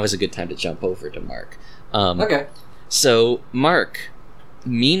now is a good time to jump over to Mark. Okay. So Mark,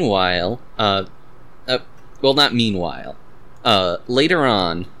 meanwhile, well, not meanwhile. Later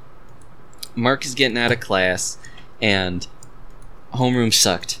on, Mark is getting out of class, and homeroom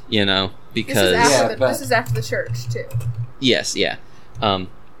sucked, because This is after the church too. yes, yeah.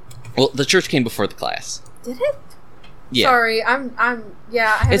 Well, the church came before the class. Did it? Yeah. Sorry, I have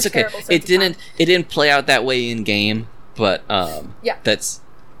It's a okay. terrible sense It of didn't. time. It didn't play out that way in game, but Yeah. that's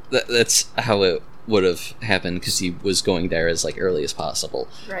how it would have happened because he was going there as early as possible.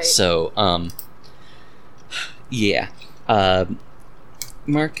 Right. So yeah.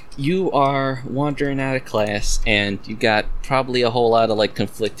 Mark, you are wandering out of class, and you got probably a whole lot of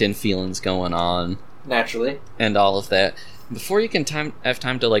conflicting feelings going on, Naturally. and all of that. Before you can have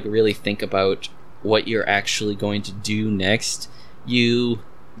time to really think about what you're actually going to do next, you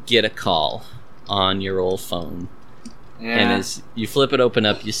get a call on your old phone. Yeah. And as you flip it open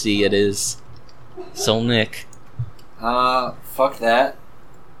up, you see it is Soul Nick. Fuck that.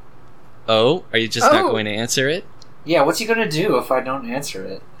 Oh, are you just not Oh. going to answer it? Yeah, what's he gonna do if I don't answer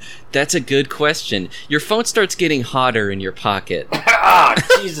it? That's a good question. Your phone starts getting hotter in your pocket. Ah,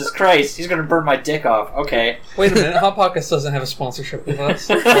 Jesus Christ, he's gonna burn my dick off. Okay. Wait a minute, Hot Pockets doesn't have a sponsorship with us.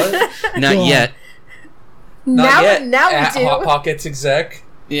 What? Not yet. Not yet. Now At we do. Hot Pockets exec.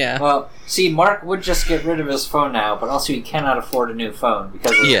 Yeah. Well, see, Mark would just get rid of his phone now, but also he cannot afford a new phone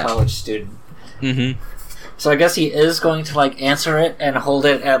because he's Yeah. a college student. Mm-hmm. So I guess he is going to answer it and hold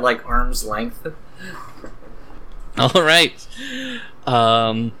it at arm's length. All right.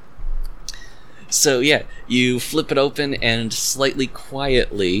 So yeah, you flip it open and slightly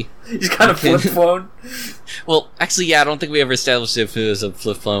quietly. He's got a flip phone. Well, actually, yeah, I don't think we ever established if it was a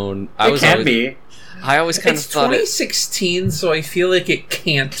flip phone. It can be. I always kind It's of thought it. 2016, so I feel like it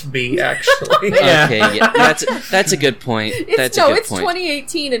can't be, actually. Yeah. Okay, yeah, that's a good point. That's a good It's point.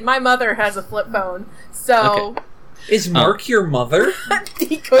 2018, and my mother has a flip phone, so Is Mark your mother?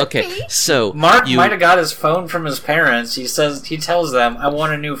 he could Okay, be. so Mark you, might have got his phone from his parents. He tells them, "I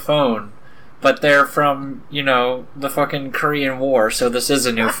want a new phone," but they're from the fucking Korean War, so this is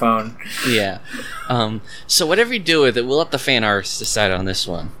a new phone. yeah. So whatever you do with it, we'll let the fan artists decide on this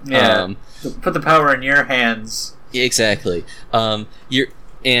one. Yeah. Put the power in your hands. Exactly. You're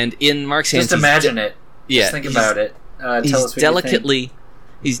and in Mark's hands. Just imagine it. Yeah. Just think about it. Tell He's us what delicately.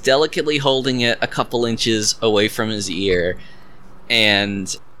 He's delicately holding it a couple inches away from his ear,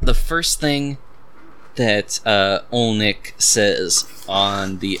 and the first thing that Olnik says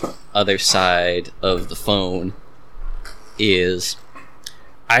on the other side of the phone is,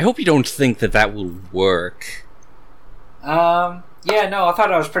 "I hope you don't think that will work." Yeah, no, I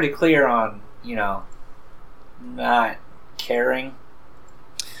thought I was pretty clear on, not caring.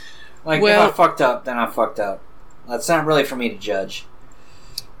 If I fucked up, then I fucked up. That's not really for me to judge.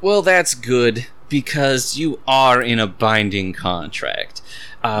 Well, that's good, because you are in a binding contract.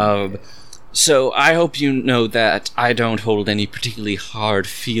 So I hope you know that I don't hold any particularly hard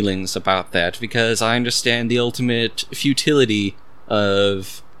feelings about that, because I understand the ultimate futility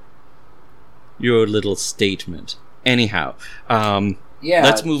of your little statement. Anyhow, Yeah,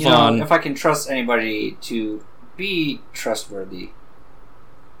 let's move on. If I can trust anybody to be trustworthy,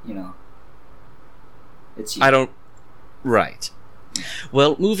 it's you. I don't... Right.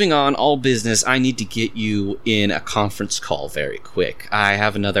 Well, moving on, all business, I need to get you in a conference call very quick. I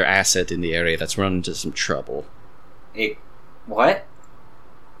have another asset in the area that's run into some trouble. What?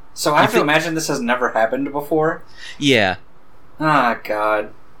 So I have to imagine this has never happened before? Yeah. Ah,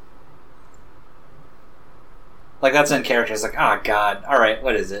 God. That's in character. It's God. Alright,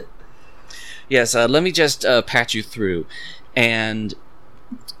 what is it? Yes, let me just patch you through. And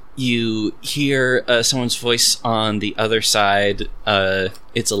you hear someone's voice on the other side.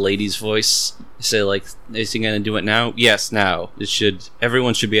 It's a lady's voice. Say, is he gonna do it now? Yes, now.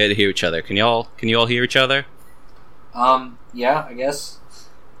 Everyone should be able to hear each other. Can you all hear each other? Yeah, I guess.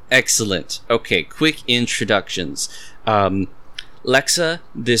 Excellent. Okay, quick introductions. Lexa,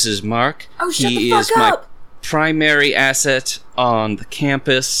 this is Mark. Oh, shut He the fuck is my up! primary asset on the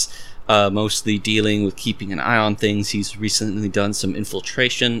campus, mostly dealing with keeping an eye on things. He's recently done some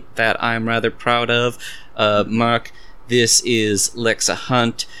infiltration that I'm rather proud of. Mark, this is Lexa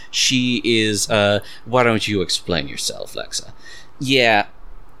Hunt. She is, why don't you explain yourself, Lexa? Yeah,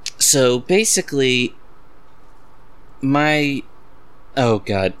 so basically, oh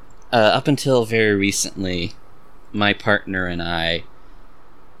god, up until very recently, my partner and I...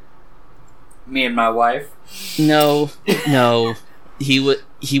 Me and my wife? No.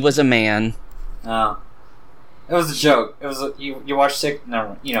 He was a man. Oh. It was a joke. It was you watched Sick?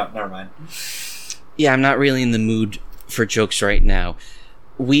 Never mind. Yeah, I'm not really in the mood for jokes right now.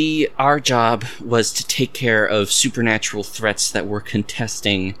 Our job was to take care of supernatural threats that were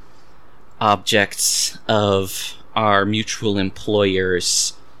contesting objects of our mutual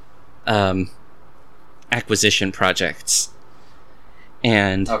employers' acquisition projects.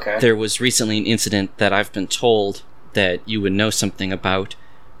 And there was recently an incident that I've been told that you would know something about,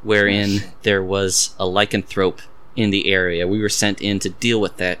 wherein there was a lycanthrope in the area. We were sent in to deal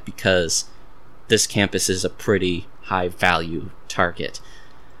with that because this campus is a pretty high-value target.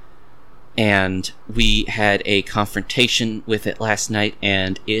 And we had a confrontation with it last night,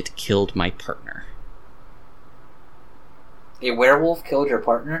 and it killed my partner. A werewolf killed your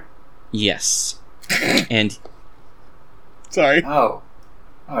partner? Yes. And... Sorry. Oh,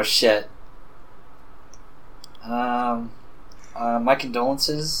 shit. My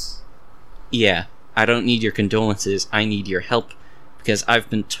condolences. Yeah, I don't need your condolences. I need your help, because I've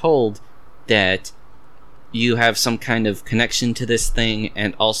been told that you have some kind of connection to this thing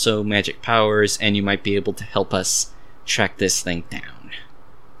and also magic powers, and you might be able to help us track this thing down.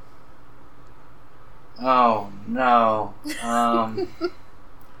 Oh, no. Oh,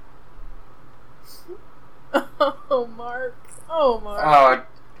 Mark. Oh,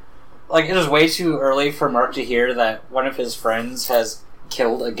 like, it is way too early for Mark to hear that one of his friends has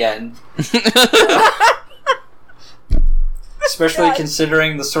killed again. Especially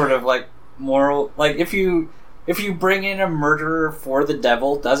considering the sort of, like, moral... Like, if you bring in a murderer for the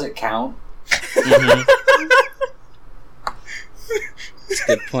devil, does it count? Mm-hmm. That's a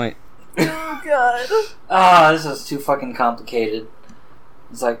good point. Oh, God. This is too fucking complicated.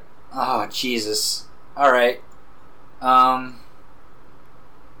 It's like, oh, Jesus. Alright.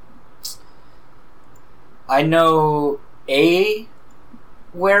 I know a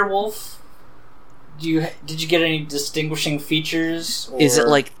werewolf. Did you get any distinguishing features? Or is it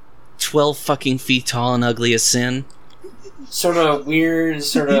like 12 fucking feet tall and ugly as sin? Sort of weird,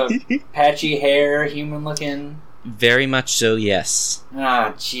 sort of patchy hair, human looking? Very much so, yes.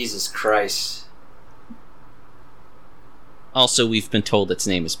 Jesus Christ. Also, we've been told its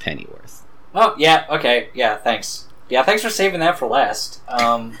name is Pennyworth. Oh, yeah, okay, yeah, thanks. Yeah, thanks for saving that for last.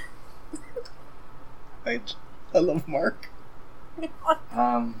 I love Mark.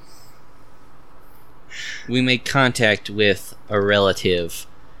 We made contact with a relative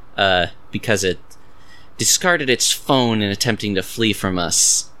because it discarded its phone in attempting to flee from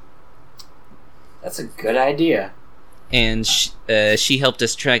us. That's a good idea. And she helped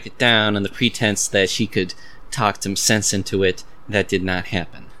us track it down on the pretense that she could talk some sense into it. That did not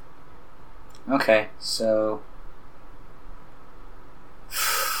happen. Okay, so...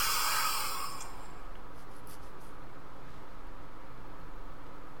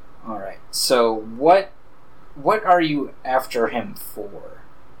 Alright, so what are you after him for?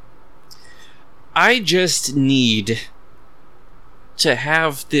 I just need to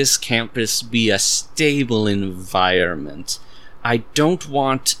have this campus be a stable environment. I don't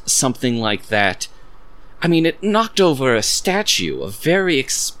want something like that. I mean, it knocked over a statue, a very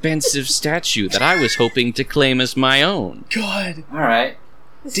expensive statue that I was hoping to claim as my own. God. Alright.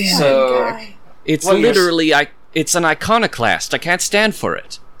 This So- guy. It's Well, yes. literally, it's an iconoclast. I can't stand for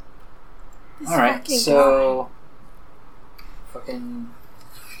it. This Alright, fucking so... Fucking...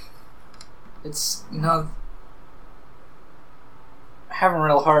 It's, I'm having a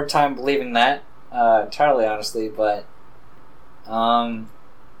real hard time believing that, entirely honestly, but...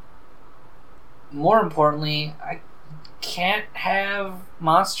 more importantly, I can't have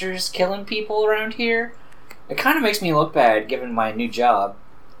monsters killing people around here. It kind of makes me look bad, given my new job.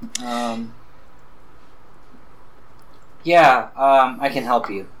 I can help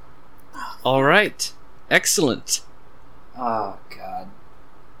you. All right. Excellent. Oh, God.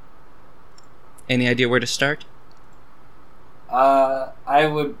 Any idea where to start? I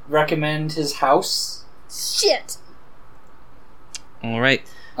would recommend his house. Shit. All right.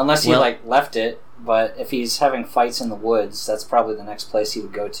 Unless he, Well- left it. But if he's having fights in the woods, that's probably the next place he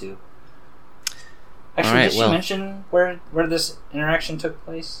would go to. Actually, Alright, did she well- mention where this interaction took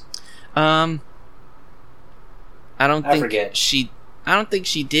place? I don't I think forget. I don't think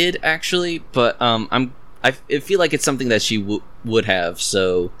she did actually, but I feel like it's something that she would have.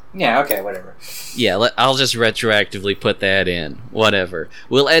 So Yeah, okay, whatever. yeah, I'll just retroactively put that in. Whatever.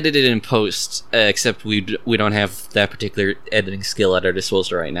 We'll edit it in post. Except we don't have that particular editing skill at our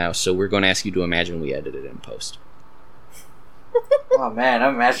disposal right now. So we're going to ask you to imagine we edit it in post. Oh man,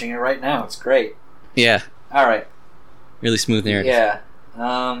 I'm imagining it right now. It's great. Yeah, All right. really smooth narrative. Yeah.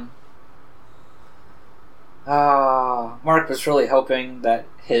 Mark was really hoping that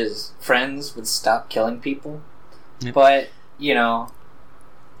his friends would stop killing people. Yep. But, you know,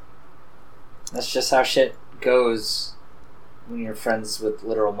 that's just how shit goes when you're friends with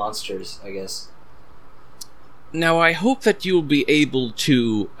literal monsters, I guess. Now, I hope that you'll be able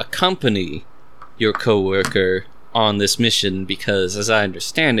to accompany your coworker on this mission, because, as I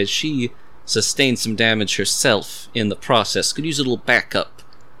understand it, she sustained some damage herself in the process. Could use a little backup.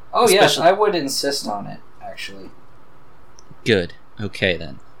 Oh, yes, Especially- I would insist on it, actually. Good. Okay,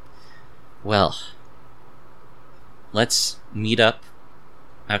 then. Well, let's meet up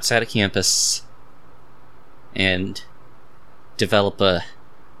outside of campus and develop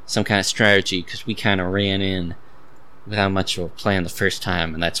some kind of strategy, because we kind of ran in without much of a plan the first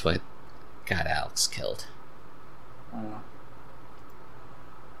time, and that's what got Alex killed.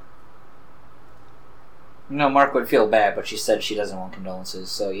 You know, Mark would feel bad, but she said she doesn't want condolences,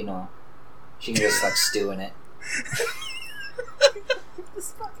 so, you know, she can just, like, stew in it.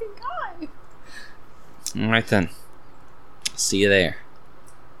 This fucking guy. Alright then. See you there.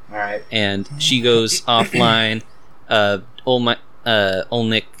 Alright. And she goes offline. Old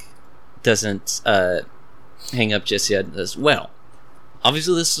Nick doesn't hang up just yet and says, well,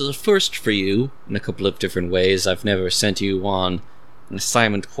 obviously this is a first for you in a couple of different ways. I've never sent you on an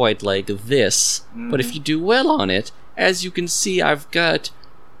assignment quite like this, but if you do well on it, as you can see, I've got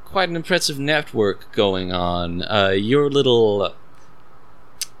quite an impressive network going on. Your little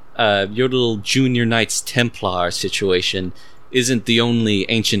Junior Knights Templar situation isn't the only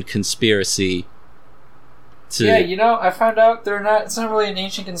ancient conspiracy to... Yeah, you know, I found out it's not really an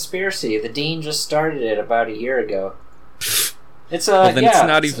ancient conspiracy. The Dean just started it about a year ago. It's well, then it's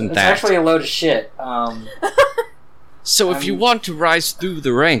not even it's that. actually a load of shit. So if you want to rise through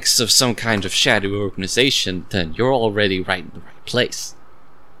the ranks of some kind of shadow organization, then you're already right in the right place.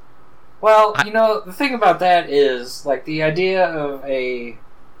 Well, you know, the thing about that is, like, the idea of a...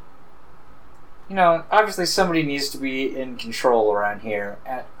 You know, obviously somebody needs to be in control around here.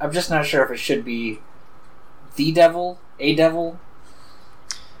 I'm just not sure if it should be the devil, a devil.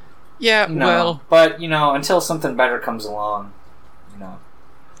 Yeah, You know, well... But, you know, until something better comes along, you know.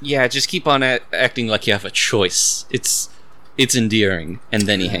 Yeah, just keep on acting like you have a choice. It's endearing. And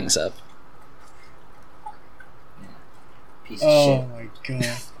then he hangs up. Piece of Oh my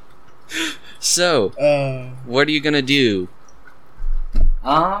god. So, what are you gonna do?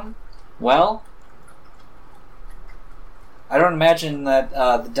 Well, I don't imagine that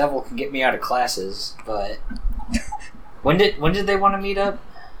the devil can get me out of classes, but when did they want to meet up?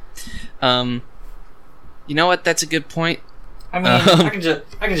 You know what? That's a good point. I mean, I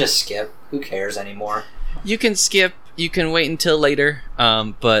can just skip. Who cares anymore? You can skip. You can wait until later.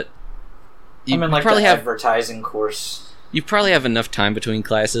 But you I'm in like probably the have advertising course. you probably have enough time between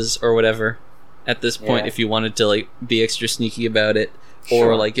classes or whatever at this point Yeah. if you wanted to like be extra sneaky about it, Sure.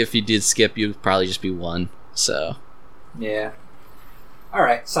 or like if you did skip, you'd probably just be one. So Yeah. All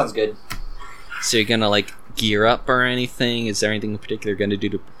right, sounds good. you're gonna like gear up or anything? Is there anything in particular you're gonna do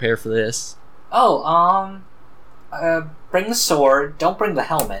to prepare for this? Oh, bring the sword. Don't bring the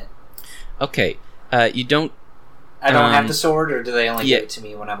helmet. Okay. You don't. I don't have Um, the sword, or do they only yeah. give it to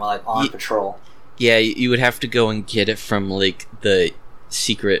me when I'm like on patrol? Yeah, you would have to go and get it from like the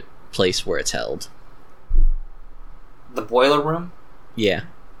secret place where it's held. The boiler room? Yeah.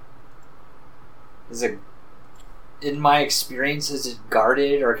 Is it, in my experience, is it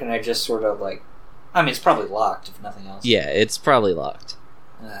guarded, or can I just sort of like... I mean, it's probably locked, if nothing else. Yeah, it's probably locked.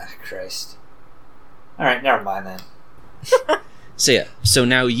 Ah, Christ. Alright, never mind then. So yeah, so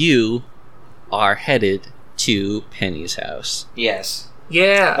now you are headed to Penny's house. Yes.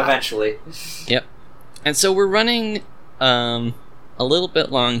 Yeah. Eventually. Yep. And so we're running a little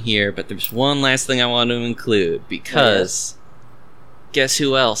bit long here, but there's one last thing I want to include, because guess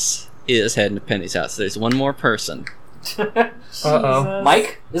who else is heading to Penny's house? There's one more person. Uh-oh.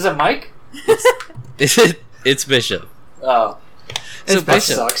 Mike? Is it Mike? It's Bishop. Oh. So That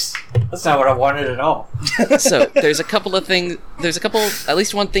Bishop. sucks. That's not what I wanted at all. So there's a couple of things. At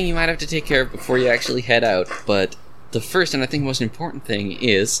least one thing you might have to take care of before you actually head out. But the first and I think most important thing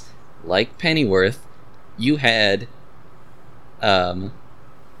is, like Pennyworth, you had an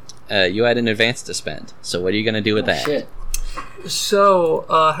advance to spend. So what are you gonna do with that? Shit. So,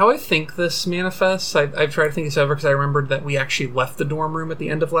 how I think this manifests, I've tried to think this over because I remembered that we actually left the dorm room at the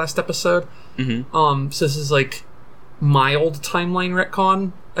end of last episode. Mm-hmm. So this is like mild timeline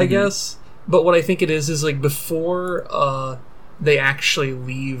retcon, I guess. But what I think it is like before they actually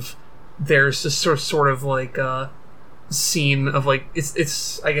leave, there's this sort of like scene of like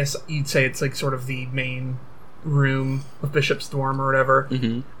it's I guess you'd say it's like sort of the main room of Bishop's dorm or whatever,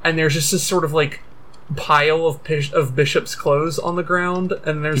 and there's just this sort of like pile of Bishop's clothes on the ground,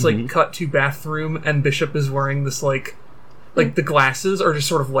 and there's like cut to bathroom, and Bishop is wearing this like the glasses are just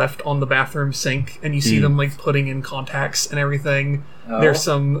sort of left on the bathroom sink, and you see them like putting in contacts and everything. There's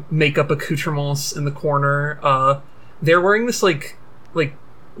some makeup accoutrements in the corner. They're wearing this like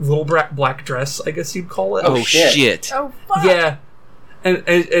little black dress, I guess you'd call it. Oh shit. Oh fuck. Yeah.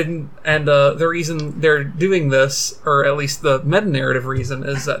 And the reason they're doing this, or at least the meta-narrative reason,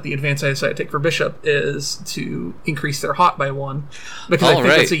 is that the advance I decided to take for Bishop is to increase their hot by 1. Because I think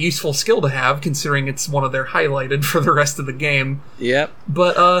that's a useful skill to have, considering it's one of their highlighted for the rest of the game. Yep.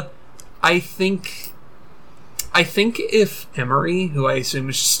 But I think if Emery, who I assume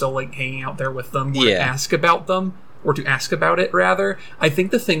is still like hanging out there with them, were to ask about them, or to ask about it rather, I think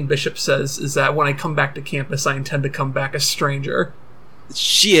the thing Bishop says is that when I come back to campus, I intend to come back a stranger.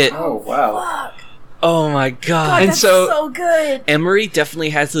 Shit. Oh, wow. Fuck. Oh my god. God, And that's so good. Emery definitely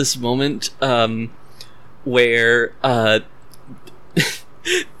has this moment where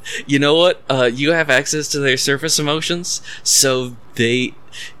you know what? You have access to their surface emotions, so they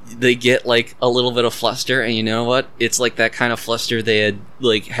get like a little bit of fluster, and you know what? It's like that kind of fluster they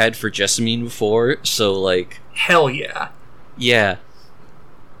had for Jessamine before, so like hell yeah. Yeah.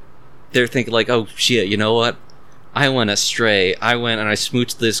 They're thinking like, oh shit, you know what? I went astray. I went and I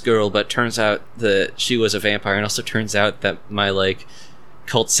smooched this girl, but turns out that she was a vampire, and also turns out that my like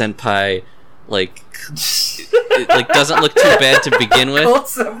cult senpai it doesn't look too bad to begin with. Cult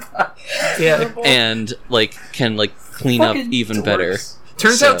senpai. Yeah. And like can like clean up even better.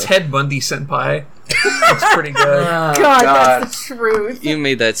 Turns out Ted Bundy senpai. That's pretty good. God, that's the truth. You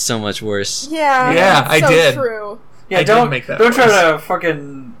made that so much worse. Yeah. Yeah, that's I so did. True. Yeah, I don't did make that don't try voice. to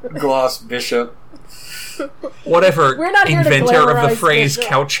fucking gloss Bishop. Whatever, We're not here to inventor of the glamorize phrase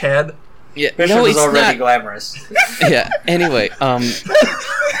Bishop. couch head. Yeah, Bishop no, is he's already not. glamorous. Yeah. Anyway,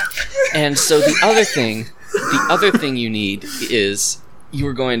 and so the other thing you need is were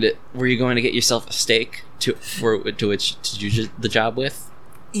you going to get yourself a steak to do the job with?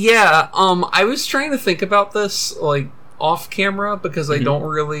 Yeah, I was trying to think about this like off camera because I don't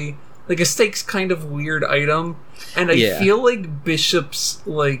really like a steak's kind of weird item, and I feel like Bishop's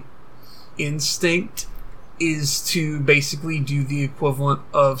like instinct is to basically do the equivalent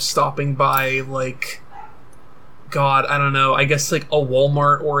of stopping by like God, I don't know, I guess like a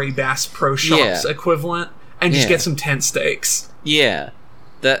Walmart or a Bass Pro Shops equivalent and just get some tent steaks. Yeah.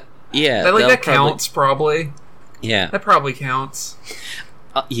 That counts probably. Yeah. That probably counts.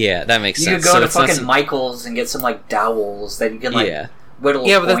 Yeah, that makes You sense. could go to it's not fucking Michael's and get some like dowels that you can like whittle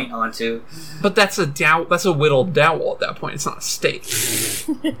a point onto. But that's a whittled dowel at that point. It's not a steak.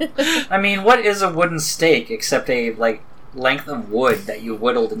 I mean, what is a wooden steak except a like length of wood that you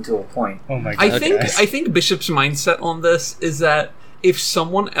whittled into a point? Oh my god. I think Bishop's mindset on this is that if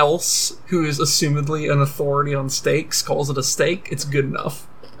someone else who is assumedly an authority on steaks calls it a steak, it's good enough.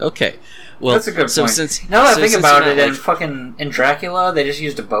 Okay. Well, that's a good point. Now that I think about it, in Dracula, they just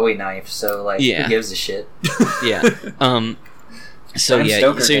used a Bowie knife, so like, who gives a shit? Yeah. So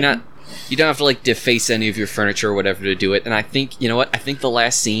you don't have to like deface any of your furniture or whatever to do it. And I think I think the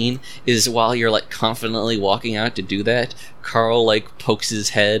last scene is while you're like confidently walking out to do that, Carl like pokes his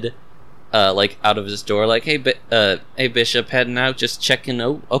head like out of his door, like, hey Bishop, heading out, just checking.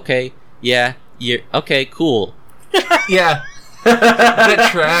 Oh, okay, yeah, you're okay, cool. Yeah. That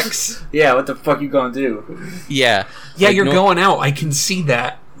tracks. Yeah, what the fuck you gonna do? Yeah. Yeah, like, you're going out. I can see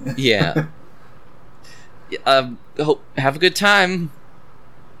that. Yeah. Have a good time.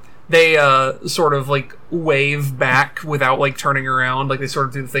 They sort of like wave back without like turning around. Like they sort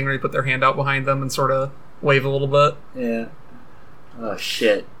of do the thing where they put their hand out behind them and sort of wave a little bit. Yeah. Oh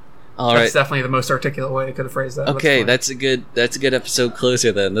shit. That's definitely the most articulate way I could have phrased that. Okay, that's a good episode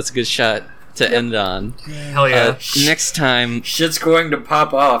closer then. That's a good shot to end on. Hell yeah. Next time, shit's going to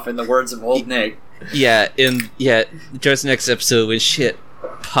pop off, in the words of Old Nick. Just next episode when shit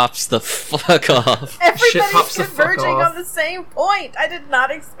pops the fuck off. Everybody's converging on the same point. I did not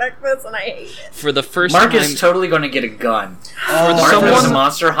expect this, and I hate it. For the first Mark time, is totally going to get a gun. Mark is a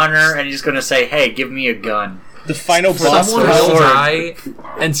monster hunter, and he's going to say, "Hey, give me a gun." The final boss someone will die,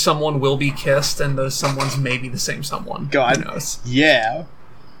 and someone will be kissed, and those someones may be the same someone. God, who knows? Yeah.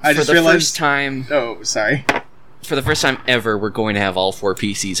 I just realized. First time. Oh, sorry. For the first time ever, we're going to have all 4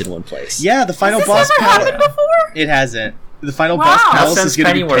 PCs in one place. Yeah, the final boss. Has this ever happened before? It hasn't. The final boss palace is going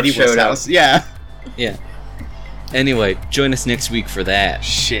to be Pennyworth's house. Yeah. Yeah. Anyway, join us next week for that.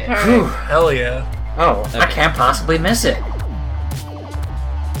 Shit. Hell yeah. Oh, I can't possibly miss it.